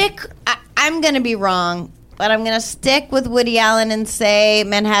stick. I'm gonna be wrong, but I'm gonna stick with Woody Allen and say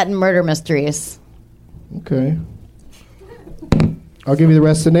Manhattan Murder Mysteries. Okay. I'll give you the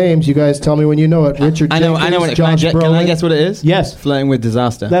rest of the names. You guys tell me when you know it. Richard I know what Jenkins, it Josh is. Can I Brolin. guess what it is? Yes. Flirting with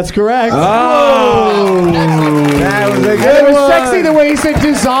Disaster. That's correct. Oh! That was a And good it was one. sexy the way he said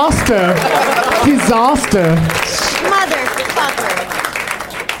disaster. Disaster. Motherfucker.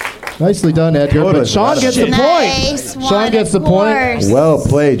 Nicely done, Edgar. What But a Sean gets the Nice point. one, Sean gets the of point. course. Well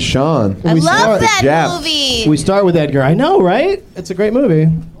played, Sean. I We love start- that Jap. movie. We start with Edgar. I know, right? It's a great movie.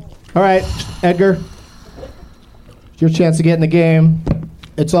 All right, Edgar. It's your chance to get in the game.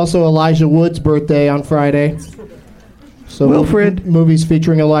 It's also Elijah Wood's birthday on Friday. So Wilfred. Movies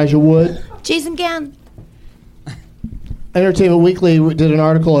featuring Elijah Wood. Jason Gann. Entertainment Weekly did an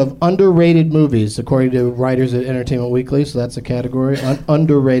article of underrated movies, according to writers at Entertainment Weekly. So that's a category,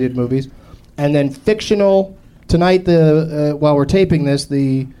 underrated movies. And then fictional. Tonight, while we're taping this,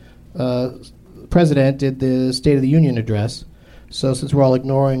 the president did the State of the Union address. So since we're all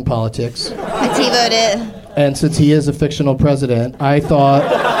ignoring politics, He voted. and since he is a fictional president, I thought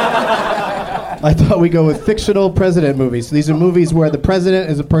we go with fictional president movies. So these are movies where the president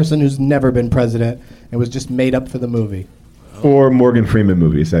is a person who's never been president and was just made up for the movie. Or Morgan Freeman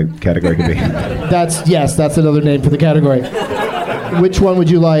movies, that category could be. That's another name for the category. Which one would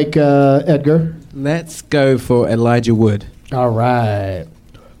you like, Edgar? Let's go for Elijah Wood. All right.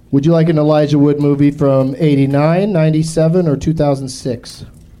 Would you like an Elijah Wood movie from 89, 97, or 2006?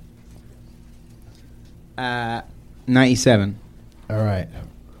 97. All right.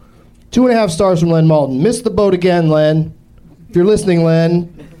 2.5 stars from Len Malton. Missed the boat again, Len. If you're listening,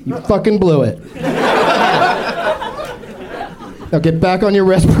 Len, you fucking blew it. Now get back on your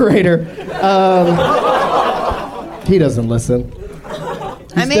respirator. He doesn't listen.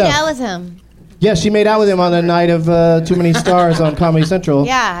 I made deaf. out with him. Yeah, she made out with him on the night of Too Many Stars on Comedy Central.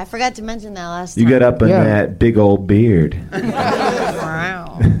 Yeah, I forgot to mention that last You time. got up in Yeah. that big old beard.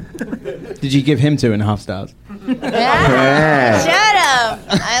 Wow. Did you give him 2.5 stars? Yeah. Shut up.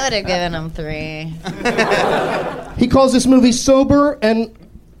 I would have given him 3. He calls this movie sober and...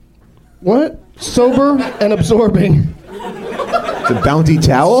 What? Sober and absorbing. It's a Bounty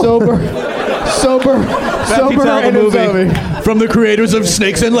Towel? Sober and absorbing. From the creators of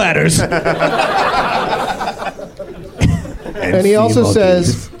Snakes and Ladders. And he also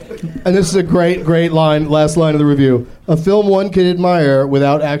says, And this is a great, great line, last line of the review. A film one can admire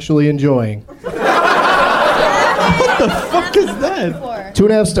without actually enjoying. What the fuck is that?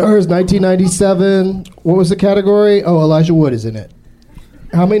 2.5 stars, 1997. What was the category? Oh, Elijah Wood is in it.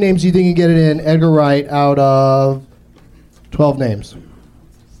 How many names do you think you get it in? Edgar Wright out of 12 names.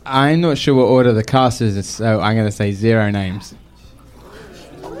 I'm not sure what order the cast is, so I'm going to say 0 names.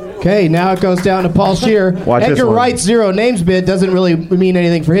 Okay, now it goes down to Paul Scheer. Watch this Edgar one. Wright's 0 names bid doesn't really mean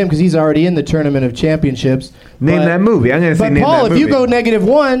anything for him because he's already in the Tournament of Championships. Name that movie. I'm going to say But name Paul, that if you movie. go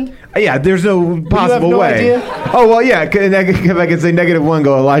 -1, Yeah, there's no possible no way. idea? Oh, well, yeah. If I could say -1,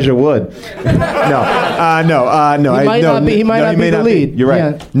 go Elijah Wood. No. He might not be the lead. You're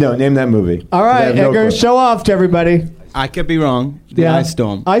right. Yeah. No, name that movie. all I right, have no Edgar, clue. show off to everybody. I could be wrong. The Ice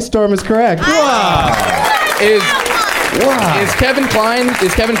Storm. Ice Storm is correct. Is Kevin Kline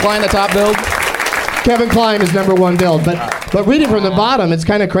the top build? Kevin Kline is #1 build, but reading from the bottom, it's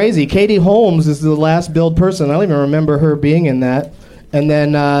kind of crazy. Katie Holmes is the last build person. I don't even remember her being in that. And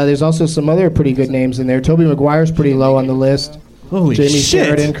then there's also some other pretty good names in there. Tobey Maguire's pretty low on the list. Holy Jamie shit.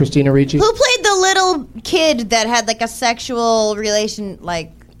 Sheridan, Christina Ricci. Who played the little kid that had like a sexual relation,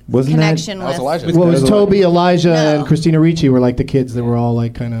 Wasn't connection That was with? Elijah. Well, it was Toby, Elijah, No. and Christina Ricci were like the kids that were all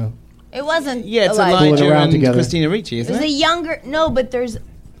like kind of. It wasn't. Yeah, it's Elijah. Elijah around and together. Christina Ricci, It isn't was a it? younger. No, but there's.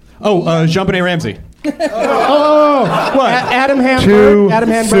 Jean-Benet Ramsey. What? Adam Hamburg. Too Adam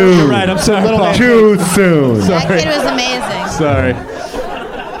Hamburg. soon. You're right, I'm sorry. Little Paul. man. Too soon. That kid was amazing. Sorry.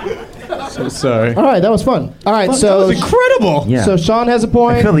 So sorry. All right, that was fun. All right, That so was incredible. Yeah. so Sean has a I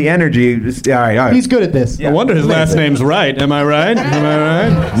point. feel the energy. All right. He's good at this. No wonder his last name's Wright. Am I right?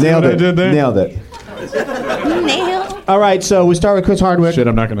 See Nailed what I it. did there? Nailed it. Nail. All right, so we start with Chris Hardwick. Shit,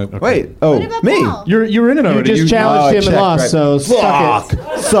 I'm not gonna. Okay. Wait. Oh, What about me. Paul? You were in it You already. just challenged him and checked, lost, right. so suck it.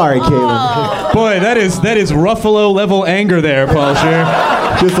 Fuck. Sorry, Caleb. Boy, that is Ruffalo level anger there, Paul Scheer.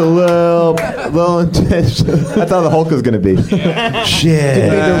 Just a little intense. That's how the Hulk is gonna be.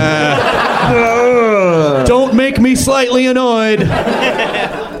 Shit. Don't make me slightly annoyed.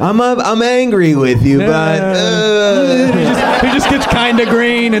 I'm angry with you, but He just gets kind of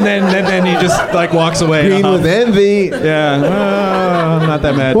green, and then he just like walks away. green with envy. Yeah, I'm not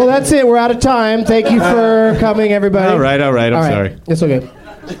that mad. Well, that's it. We're out of time. Thank you for coming, everybody. All right. I'm sorry. It's okay.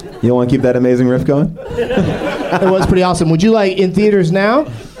 You don't want to keep that amazing riff going? It was pretty awesome. Would you like in theaters now?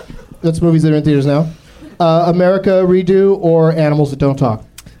 That's movies that are in theaters now. America Redo or Animals That Don't Talk?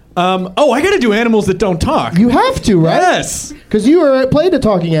 I got to do Animals That Don't Talk. You have to, right? Yes, Because you played a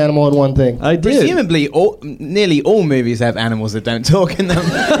talking animal in one thing. I did. Presumably, nearly all movies have animals that don't talk in them.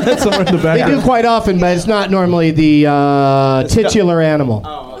 Somewhere in the They back. do quite often, but it's not normally the titular animal.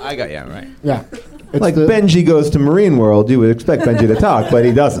 Oh, I got you, right. Yeah. It's Like the- Benji goes to Marine World, you would expect Benji to talk, but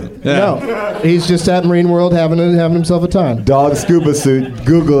he doesn't. Yeah. No, he's just at Marine World having himself a time. Dog scuba suit.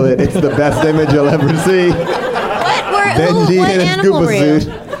 Google it. It's the best image you'll ever see. Benji What in a animal scuba were you?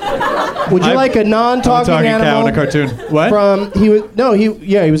 suit. Would you like a I'm a non-talking talking animal? cow in a cartoon. What? He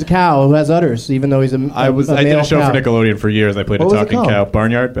was a cow who has udders, even though he's a I did male a show cow. for Nickelodeon for years. I played What a was it talking called? cow.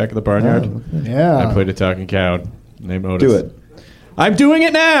 Barnyard, back at the barnyard. Yeah. I played a talking cow named Otis. Do it. I'm doing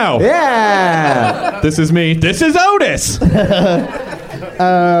it now. Yeah. This is me. This is Otis.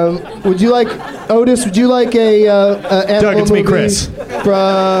 Would you like Otis? Would you like a animal Doug, it's me, movie Chris.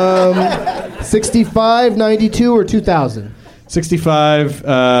 from 65, 92, or 2000? 65.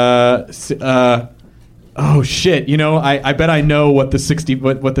 Oh shit! You know, I bet I know what the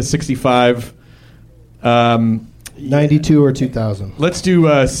 65. 92 or 2000? Let's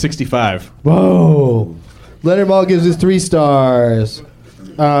do 65. Whoa! Leonard Mall gives us 3 stars.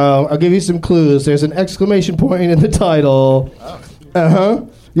 I'll give you some clues. There's an exclamation point in the title.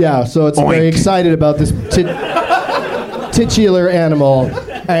 Yeah, so it's very excited about this titular animal.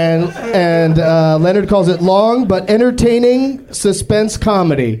 And Leonard calls it long but entertaining suspense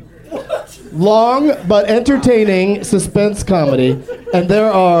comedy. Long but entertaining suspense comedy. And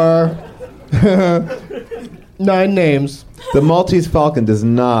there are 9 names. The Maltese Falcon does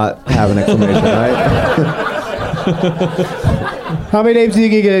not have an exclamation, right? How many names do you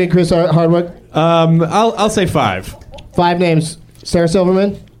think you get in, Chris Hardwick? I'll say 5. 5 names. Sarah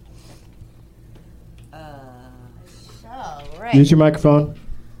Silverman? Right. Use your microphone.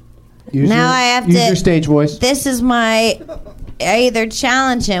 Use Use your stage voice. This is I either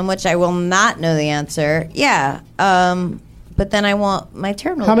challenge him, which I will not know the answer. Yeah. But then I want my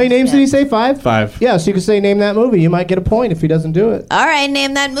turn. How many names did he say? 5? 5. Yeah, so you can say name that movie. You might get a point if he doesn't do it. All right,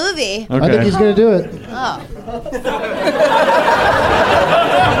 name that movie. Okay. I think he's going to do it. Oh.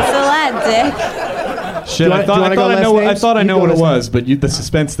 Thanks a lot, Dick. Shit! Do you I wanna go thought I last know. I names? thought I You know go what it last was, but the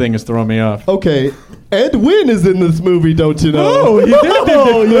suspense thing is throwing me off. Okay. Ed Wynn is in this movie, don't you know? Oh, he did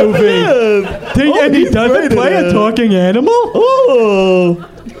in this movie. And he doesn't play a talking animal? Oh.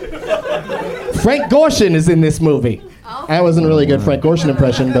 Frank Gorshin is in this movie. That wasn't a really good Frank Gorshin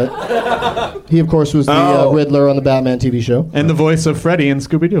impression, but he, of course, was the Riddler on the Batman TV show. And the voice of Freddy in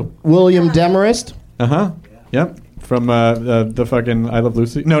Scooby-Doo. William Demarest. Uh-huh. Yep. From the fucking I Love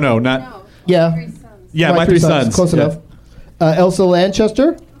Lucy. No, not... Yeah. Yeah, My Three Sons. Close enough. Elsa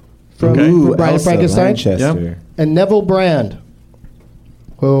Lanchester from Bride of Frankenstein. Lanchester. Yep. And Neville Brand,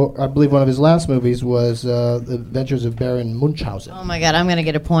 who I believe one of his last movies was The Adventures of Baron Munchausen. Oh my God, I'm gonna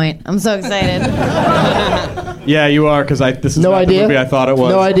get a point. I'm so excited. Yeah, you are, because this is no not idea? the movie I thought it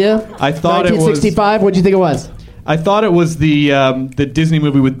was. No idea? I thought it was... 1965, what'd you think it was? I thought it was the Disney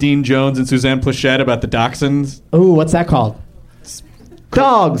movie with Dean Jones and Suzanne Plachette about the dachshunds. Ooh, what's that called?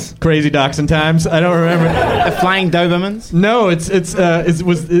 Dogs. Crazy Dachshund Times. I don't remember. The Flying Dobermans? No, I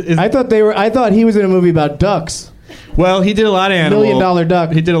thought he was in a movie about ducks. Well, he did a lot of animal. $1 Million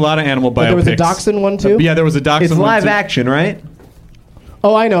Duck. He did a lot of animal biopics. But there was a dachshund one too. Yeah, there was a dachshund. It's one live too. action, right?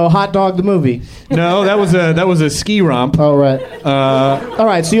 Oh, I know, Hot Dog the movie. No, that was a ski romp. Oh, right. All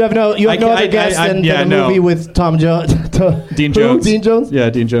right, so you have no other guess than a movie with Tom Jones. Dean Jones. Dean Jones? Yeah,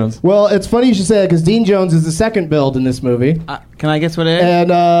 Dean Jones. Well, it's funny you should say that because Dean Jones is the second build in this movie. Can I guess what it is?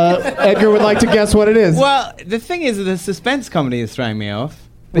 And Edgar would like to guess what it is. Well, the thing is, the suspense comedy is throwing me off.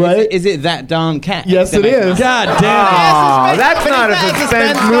 But Right? Is it that darn cat? Yes, it is. God damn. Oh, that's not a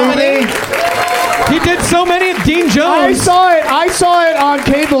suspense movie. He did so many. Dean Jones. I saw it on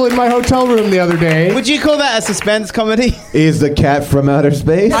cable in my hotel room the other day. Would you call that a suspense comedy? Is the cat from outer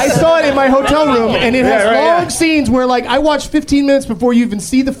space? I saw it in my hotel room, and it has long scenes where, like, I watched 15 minutes before you even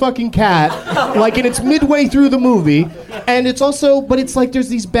see the fucking cat, like, and it's midway through the movie, and it's also, but it's like there's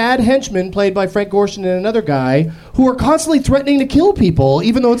these bad henchmen played by Frank Gorshin and another guy who are constantly threatening to kill people,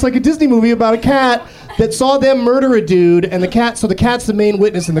 even though it's like a Disney movie about a cat that saw them murder a dude, and the cat's the main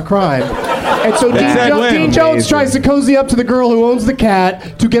witness in the crime. And so Dean Jones tries to cozy up to the girl who owns the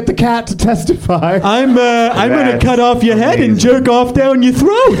cat to get the cat to testify. I'm going to cut off your head and jerk off down your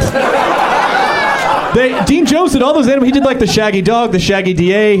throat. Dean Jones did all those animals. He did like the Shaggy Dog, the Shaggy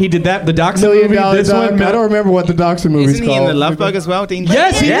DA. He did that, the Dachshund movie. This one, I don't remember what the Dachshund movie's Isn't called. he in the Love Bug as well, Dean Jones?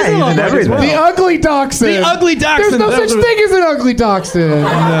 Yes, he's in everything. The Ugly Dachshund. The Ugly Dachshund. There's no such thing as an Ugly Dachshund. No.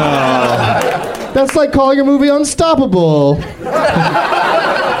 That's like calling a movie Unstoppable.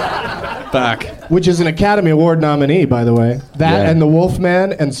 Back. Which is an Academy Award nominee, by the way. That and The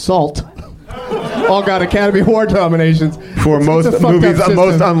Wolfman and Salt all got Academy Award nominations. For most movies,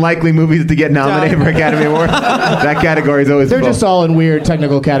 most unlikely movies to get nominated for Academy Award. That category is always They're full. just all in weird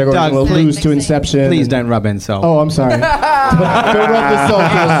technical categories. Doug, We'll lose to Inception. Please don't rub in salt. Oh, I'm sorry. Don't rub the salt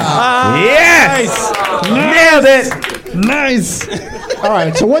in. Yes! Nailed it! Nice. All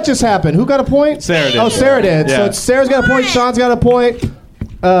right, so what just happened? Who got a point? Sarah did. Oh, Sarah did. Yeah. So it's Sarah's got a point, Sean's got a point,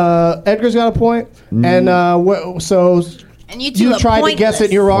 Edgar's got a point, and so And you two you are tried to guess it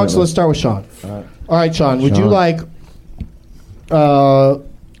and you're wrong, so let's start with Sean. All right, Sean, would you like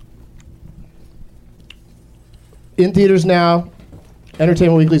in theaters now,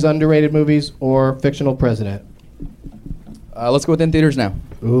 Entertainment Weekly's underrated movies, or fictional president? Let's go with in theaters now.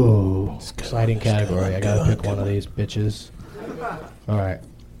 Ooh, exciting category. I gotta pick one of these bitches. All right.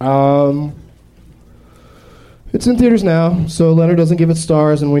 It's in theaters now, so Leonard doesn't give it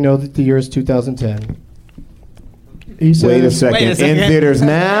stars, and we know that the year is 2010. He says, Wait a second. In theaters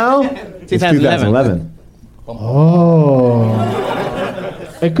now? It's 2011. Oh.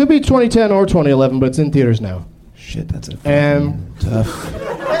 It could be 2010 or 2011, but it's in theaters now. Shit, that's a tough.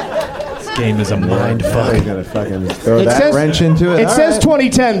 This game is a mind fuck. You gotta fucking throw that wrench into it. It says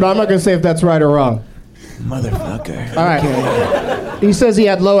 2010, but I'm not going to say if that's right or wrong. Motherfucker. All right. He says he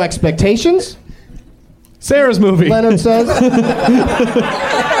had low expectations. Sarah's movie. Leonard says.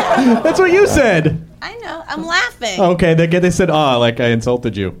 That's what you said. I know. I'm laughing. Okay, they said, like I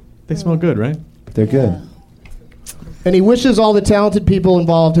insulted you. They smell good, right? They're good. And he wishes all the talented people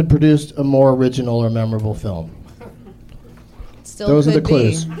involved had produced a more original or memorable film. Still Those are the could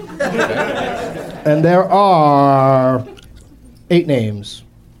clues. be. And there are 8 names.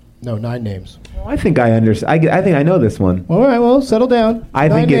 No, 9 names. I think I understand. I think I know this one. All right, well, settle down. I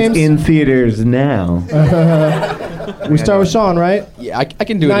 9 think it's names. in theaters now. We start with Sean, right? Yeah, I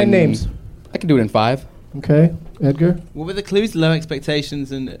can do it 9 in... names. I can do it in 5. Okay, Edgar? What were the clues? Low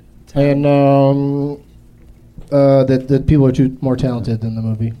expectations and... And that people are more talented than the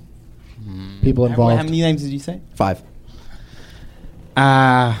movie. People involved. How many names did you say? 5.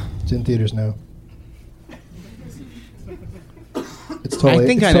 It's in theaters now. It's totally. I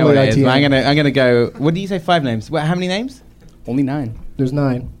think it's I know totally what it is. ITN. But I'm gonna go. What do you say? 5 names. How many names? Only 9. There's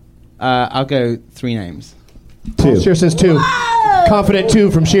 9. I'll go 3 names. 2. Scheer says 2. Confident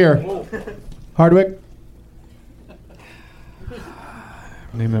 2 from Scheer. Hardwick?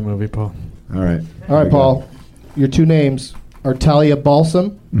 Name that movie, Paul. All right. All right, Paul. Your 2 names are Talia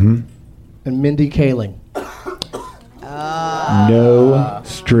Balsam and Mindy Kaling. No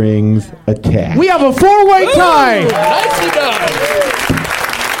strings attached. We have a 4-way tie. Nicely done.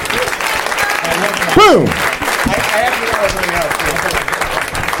 Boom!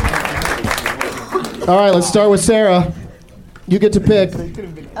 All right, let's start with Sarah. You get to pick.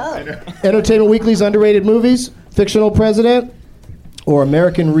 Entertainment Weekly's underrated movies, Fictional President, or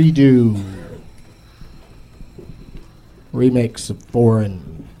American Redo. Remakes of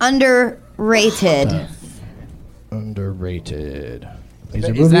foreign. Underrated. Underrated. These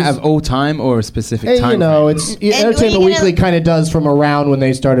are Is movies. that of all time or a specific Hey, time? you know, frame? it's are you Entertainment gonna- Weekly kind of does from around when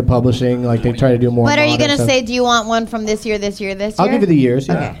they started publishing. Like they try to do more. What are you modern going to stuff. say? Do you want one from this year, this year, this year? I'll give you the years.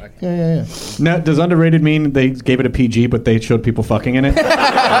 Yeah. Okay. Yeah. Now, does underrated mean they gave it a PG, but they showed people fucking in it? You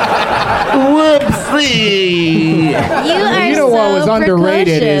are You know what was so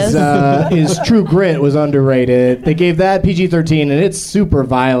underrated precocious. is True Grit was underrated. They gave that PG-13 and it's super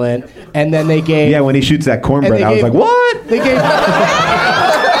violent. And then they gave Yeah, when he shoots that and cornbread, they I was gave- like, what? They gave Really?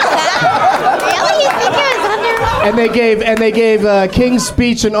 You think it was underrated? and they gave King's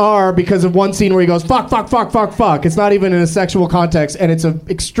Speech an R because of one scene where he goes fuck. It's not even in a sexual context, and it's an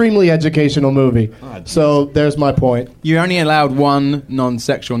extremely educational movie. So there's my point. You're only allowed one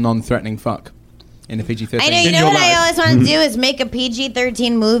non-sexual, non-threatening fuck in the PG-13. I know. You know what I always want to do is make a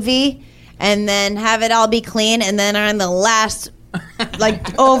PG-13 movie and then have it all be clean, and then on the last,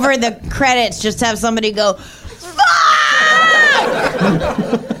 like over the credits, just have somebody go, "Fuck!"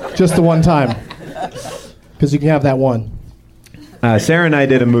 Just the one time. Because you can have that one. Sarah and I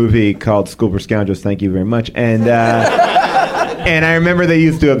did a movie called School for Scoundrels. Thank you very much. And and I remember they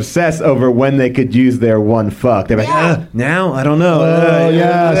used to obsess over when they could use their one fuck. They're like, now? I don't know. Oh,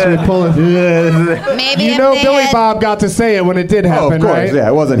 yeah, so we pull it. Maybe You if know they Billy had- Bob got to say it when it did Oh, happen, of course. right? Yeah,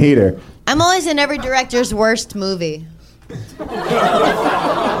 it wasn't Heater. I'm always in every director's worst movie.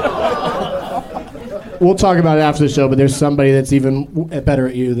 We'll talk about it after the show, but there's somebody that's even better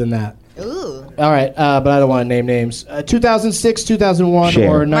at you than that. Ooh. All right, but I don't want to name names. 2006, 2001, Scheer.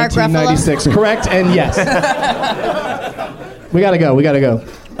 or Mark 1996. Correct and yes. We gotta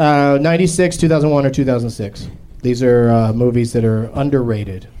go. 96, 2001, or 2006. These are movies that are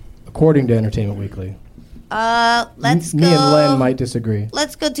underrated, according to Entertainment Weekly. Let's Me go. and Len might disagree.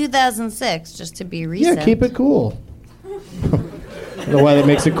 Let's go 2006, just to be recent. Yeah, keep it cool. I don't know why that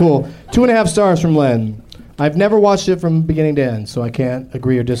makes it cool. 2.5 stars from Len. I've never watched it from beginning to end, so I can't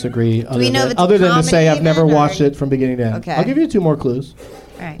agree or disagree. we know if it's other than to say comedy I've never then, or- watched it from beginning to end. Okay. I'll give you 2 more clues.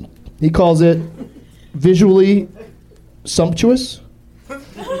 All right. He calls it visually sumptuous.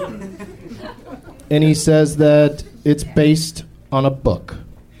 And he says that it's based on a book.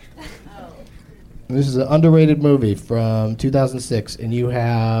 And this is an underrated movie from 2006, and you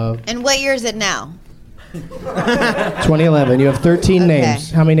have And what year is it now? 2011. You have 13 Okay.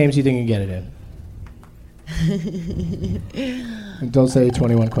 names. How many names do you think you can get it in? And don't say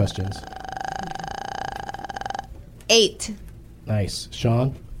 21 questions. 8. Nice.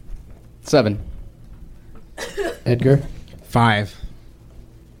 Sean? 7. Edgar? 5.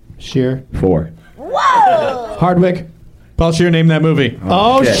 Sheer? 4. Hardwick? Paul Scheer, name that movie.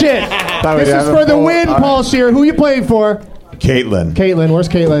 Oh, shit. This is for the win, Paul Scheer. Who you playing for? Caitlin. Caitlin. Where's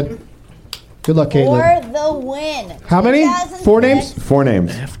Caitlin? Good luck, Caitlin. For the win. How many? 2006. 4 names? 4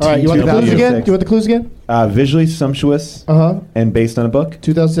 names. All right, you want the clues again? 2006. You want the clues again? Visually sumptuous Uh-huh. and based on a book.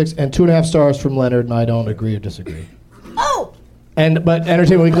 2006 and 2.5 stars from Leonard, and I don't agree or disagree. Oh! But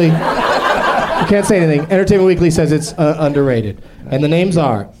Entertainment Weekly, you can't say anything. Entertainment Weekly says it's underrated. And the names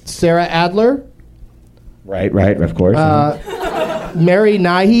are Sarah Adler, Right, of course. Mary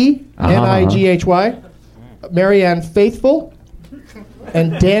Nighy, Nighy, Marianne Faithful,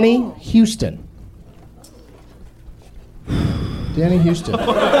 and Danny Houston. Danny Houston.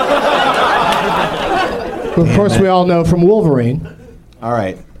 Who, of course, we all know from Wolverine. All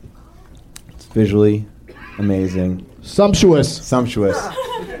right. It's visually amazing. Sumptuous. Sumptuous.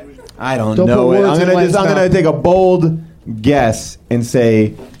 I don't Don't know put it. words in Len's I'm gonna mouth. take a bold guess and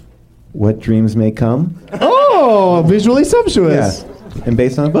say, "What dreams may come." Oh, visually sumptuous. Yeah. And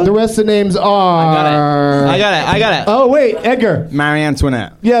based on a book. The rest of the names are. I got it. Oh, wait, Edgar. Marie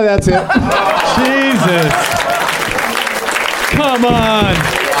Antoinette. Yeah, that's it. Jesus. Come on.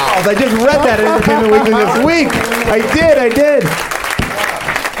 Oh, I just read that in Entertainment Weekly this week. I did.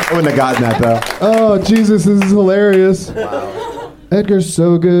 I wouldn't have gotten that, though. Oh, Jesus, this is hilarious. Edgar's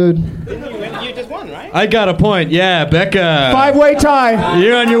so good. You just won, right? I got a point. Yeah, Becca. 5-way tie.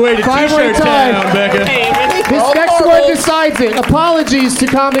 You're on your way to Five-way T-shirt tie. town, Becca. This next one decides it. Apologies to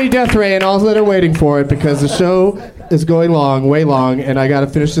Comedy Death Ray and all that are waiting for it because the show is going long, way long, and I got to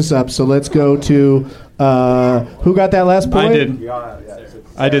finish this up. So let's go to who got that last point?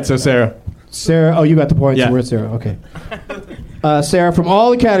 I did. So Sarah. Sarah. Oh, you got the point. Yeah. So we're Sarah. Okay. Sarah, from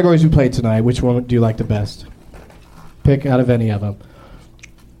all the categories we played tonight, which one do you like the best? Pick out of any of them.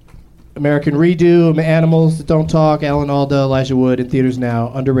 American Redo, Animals That Don't Talk, Alan Alda, Elijah Wood, in theaters now,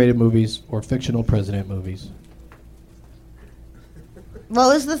 underrated movies, or fictional president movies.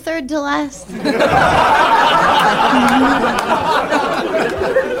 What was the third to last?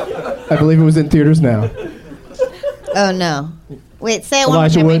 I believe it was in theaters now. Oh, no. Wait, say it one more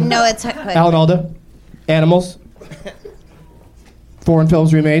Elijah time. Wood, No, it's... Alan Alda, Animals, foreign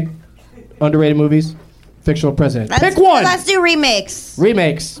films remade, underrated movies, fictional president. Pick one! Let's do remakes.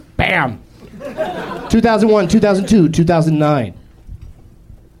 Remakes. Bam! 2001, 2002, 2009.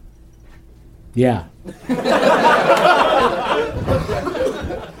 Yeah.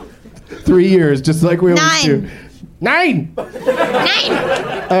 3 years, just like we always do. 9! 9!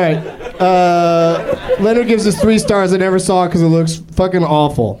 All right. Leonard gives us 3 stars. I never saw it because it looks fucking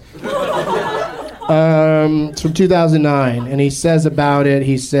awful. It's from 2009, and he says about it,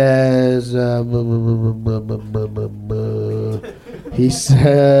 he says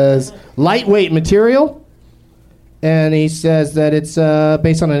lightweight material, and he says that it's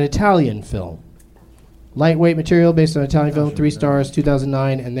based on an Italian film. Lightweight material based on an Italian film, 3 stars,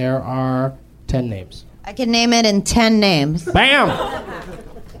 2009, and there are 10 names. I can name it in 10 names. Bam!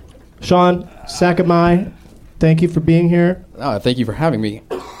 Sean, Sakimae, thank you for being here. Thank you for having me.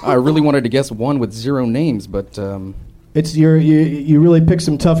 I really wanted to guess one with 0 names, but... It's you really picked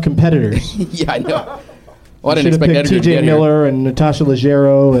some tough competitors. Yeah, I know. Well, I didn't Should have expect picked Edgar to T.J. get Miller and Natasha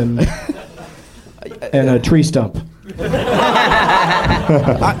Leggero and a tree stump.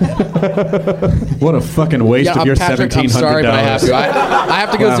 What a fucking waste of your Patrick, $1,700. I'm sorry, but I have to. I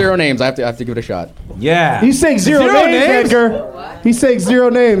have to go 0 names. I have to give it a shot. Yeah. He's saying zero names, Edgar. He's saying 0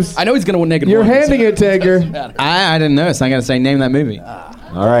 names. I know he's going to win negative. You're handing it to Edgar. I didn't know, so I got to say name that movie.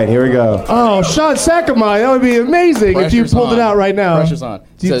 All right, here we go. Oh, Sean Sakimae, that would be amazing if you pulled it out right now. Pressure's on.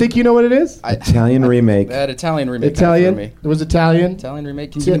 Do you think you know what it is? Italian remake. That Italian remake. Italian? It was Italian? Italian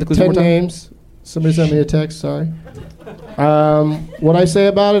remake. Can you give me the clues 10 one more time? names. Somebody sent me a text, sorry. What I say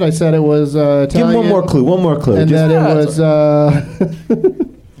about it? I said it was Italian. Give him one more clue. And that it was...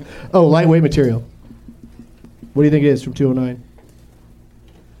 oh, lightweight material. What do you think it is from 209?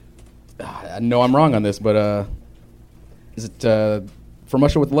 I know I'm wrong on this, but is it From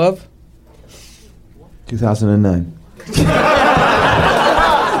Russia with Love? 2009.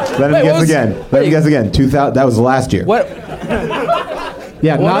 Let him guess again. Let him guess again. 2000. That was last year. What?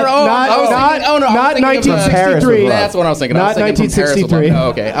 Yeah, not 1963. That's what I was thinking. Not 1963. Oh,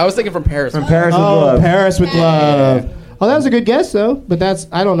 okay. I was thinking From Paris. From Paris with Love. Paris with Love. Oh, that was a good guess, though. But that's,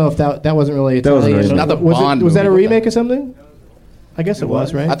 I don't know if that wasn't really Italian. That wasn't not the was Bond was that a movie, remake or something? I guess it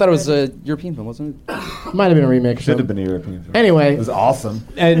was, right? I thought it was a European film, wasn't it? Might have been a remake or Should have something. been a European film. Anyway. It was awesome.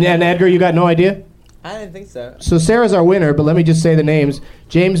 And Edgar, you got no idea? I didn't think so. So Sarah's our winner, but let me just say the names.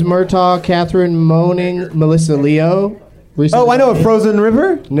 James Murtaugh, Catherine Moaning, Melissa Leo. Oh, I know, a Frozen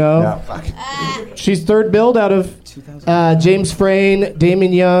River? No. No, fuck. She's third billed out of James Frain,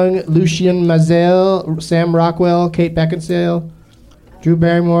 Damon Young, Lucien Mazel, Sam Rockwell, Kate Beckinsale, Drew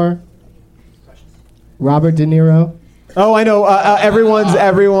Barrymore, Robert De Niro. Oh, I know. Everyone's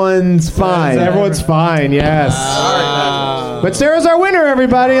fine. Everyone's fine, yes. But Sarah's our winner,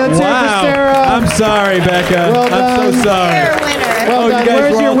 everybody. Let's hear it for Sarah. I'm sorry, Becca. Well done. I'm so sorry. You're a winner. Well done. You guys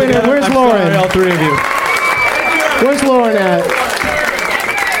Where's were your all winner? together. Where's I'm Lauren? Sorry, all 3 of you. Where's Lauren at?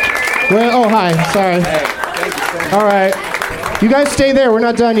 Oh, hi. Sorry. All right. You guys stay there. We're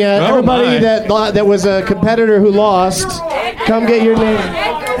not done yet. Oh, Everybody my. that was a competitor who lost, come get your name.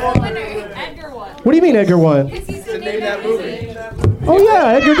 Edgar won. What do you mean Edgar won? Oh,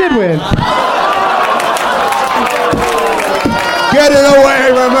 yeah. Edgar did win. Get it away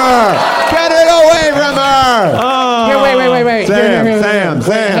from her! Get it away from her! Here, wait. Sam.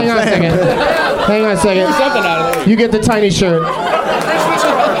 Hang on a second. Hang on a second. Something out of there. You get the tiny shirt.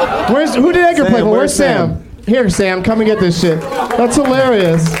 Who did Edgar play for? Where's Sam? Here, Sam, come and get this shit. That's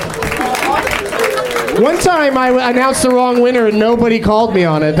hilarious. One time I announced the wrong winner and nobody called me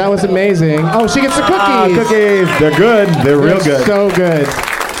on it. That was amazing. Oh, she gets the cookies. Cookies. They're good. They're real good. So good.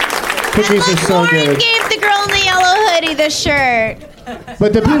 Cookies are so Lauren good. gave the girl in the yellow hoodie somebody the shirt.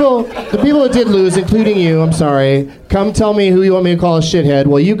 But the people who did lose, including you, I'm sorry, come tell me who you want me to call a shithead.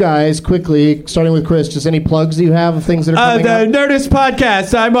 Well, you guys, quickly, starting with Chris, just any plugs you have of things that are coming up? The Nerdist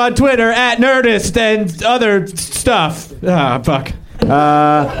Podcast. I'm on Twitter at Nerdist and other stuff. Fuck.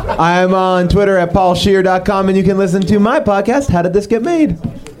 I'm on Twitter at paulscheer.com, and you can listen to my podcast, How Did This Get Made?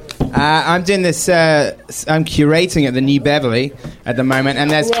 I'm doing this. I'm curating at the New Beverly at the moment,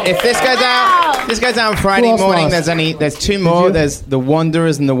 and if this goes out on Friday morning. There's two more. There's the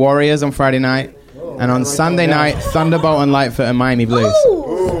Wanderers and the Warriors on Friday night, and on Sunday night, Thunderbolt and Lightfoot and Miami Blues.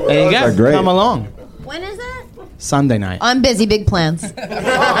 There you go. Great. Come along. When is it? Sunday night. I'm busy. Big plans.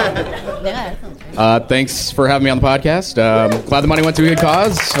 Thanks for having me on the podcast. Glad the money went to a good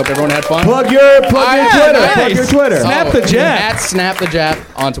cause. Hope everyone had fun. Plug your Twitter. Nice. Plug your Twitter. Snap the Jap. At Snap the Jap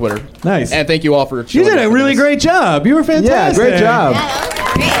on Twitter. Nice. And thank you all for You showing did a up for really this. great job. You were fantastic. Yeah, great job.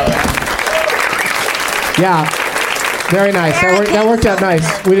 Yeah. Very nice. That worked out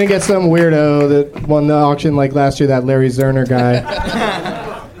nice. We didn't get some weirdo that won the auction like last year, that Larry Zerner guy.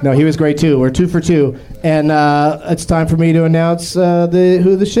 No, he was great too. We're 2 for 2. And it's time for me to announce who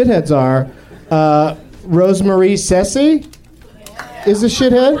the shitheads are. Rosemarie Sessi is a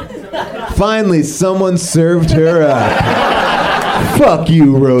shithead. Finally, someone served her up. Fuck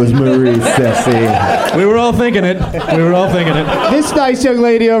you, Rosemarie Sessi. We were all thinking it. This nice young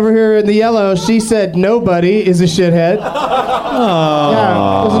lady over here in the yellow, she said nobody is a shithead. Oh.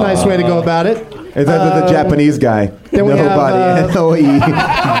 Yeah, it was a nice way to go about it. Is that the Japanese guy? Then we have, Nobody. That's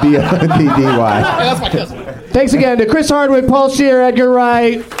my cousin. Thanks again to Chris Hardwick, Paul Scheer, Edgar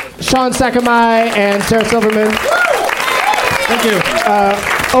Wright, Sean Sakimae, and Sarah Silverman. Thank you.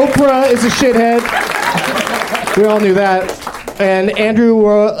 Oprah is a shithead. We all knew that. And Andrew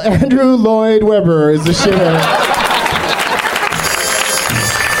Lloyd Webber is a shithead.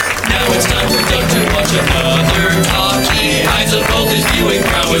 Now it's time for Doug to watch a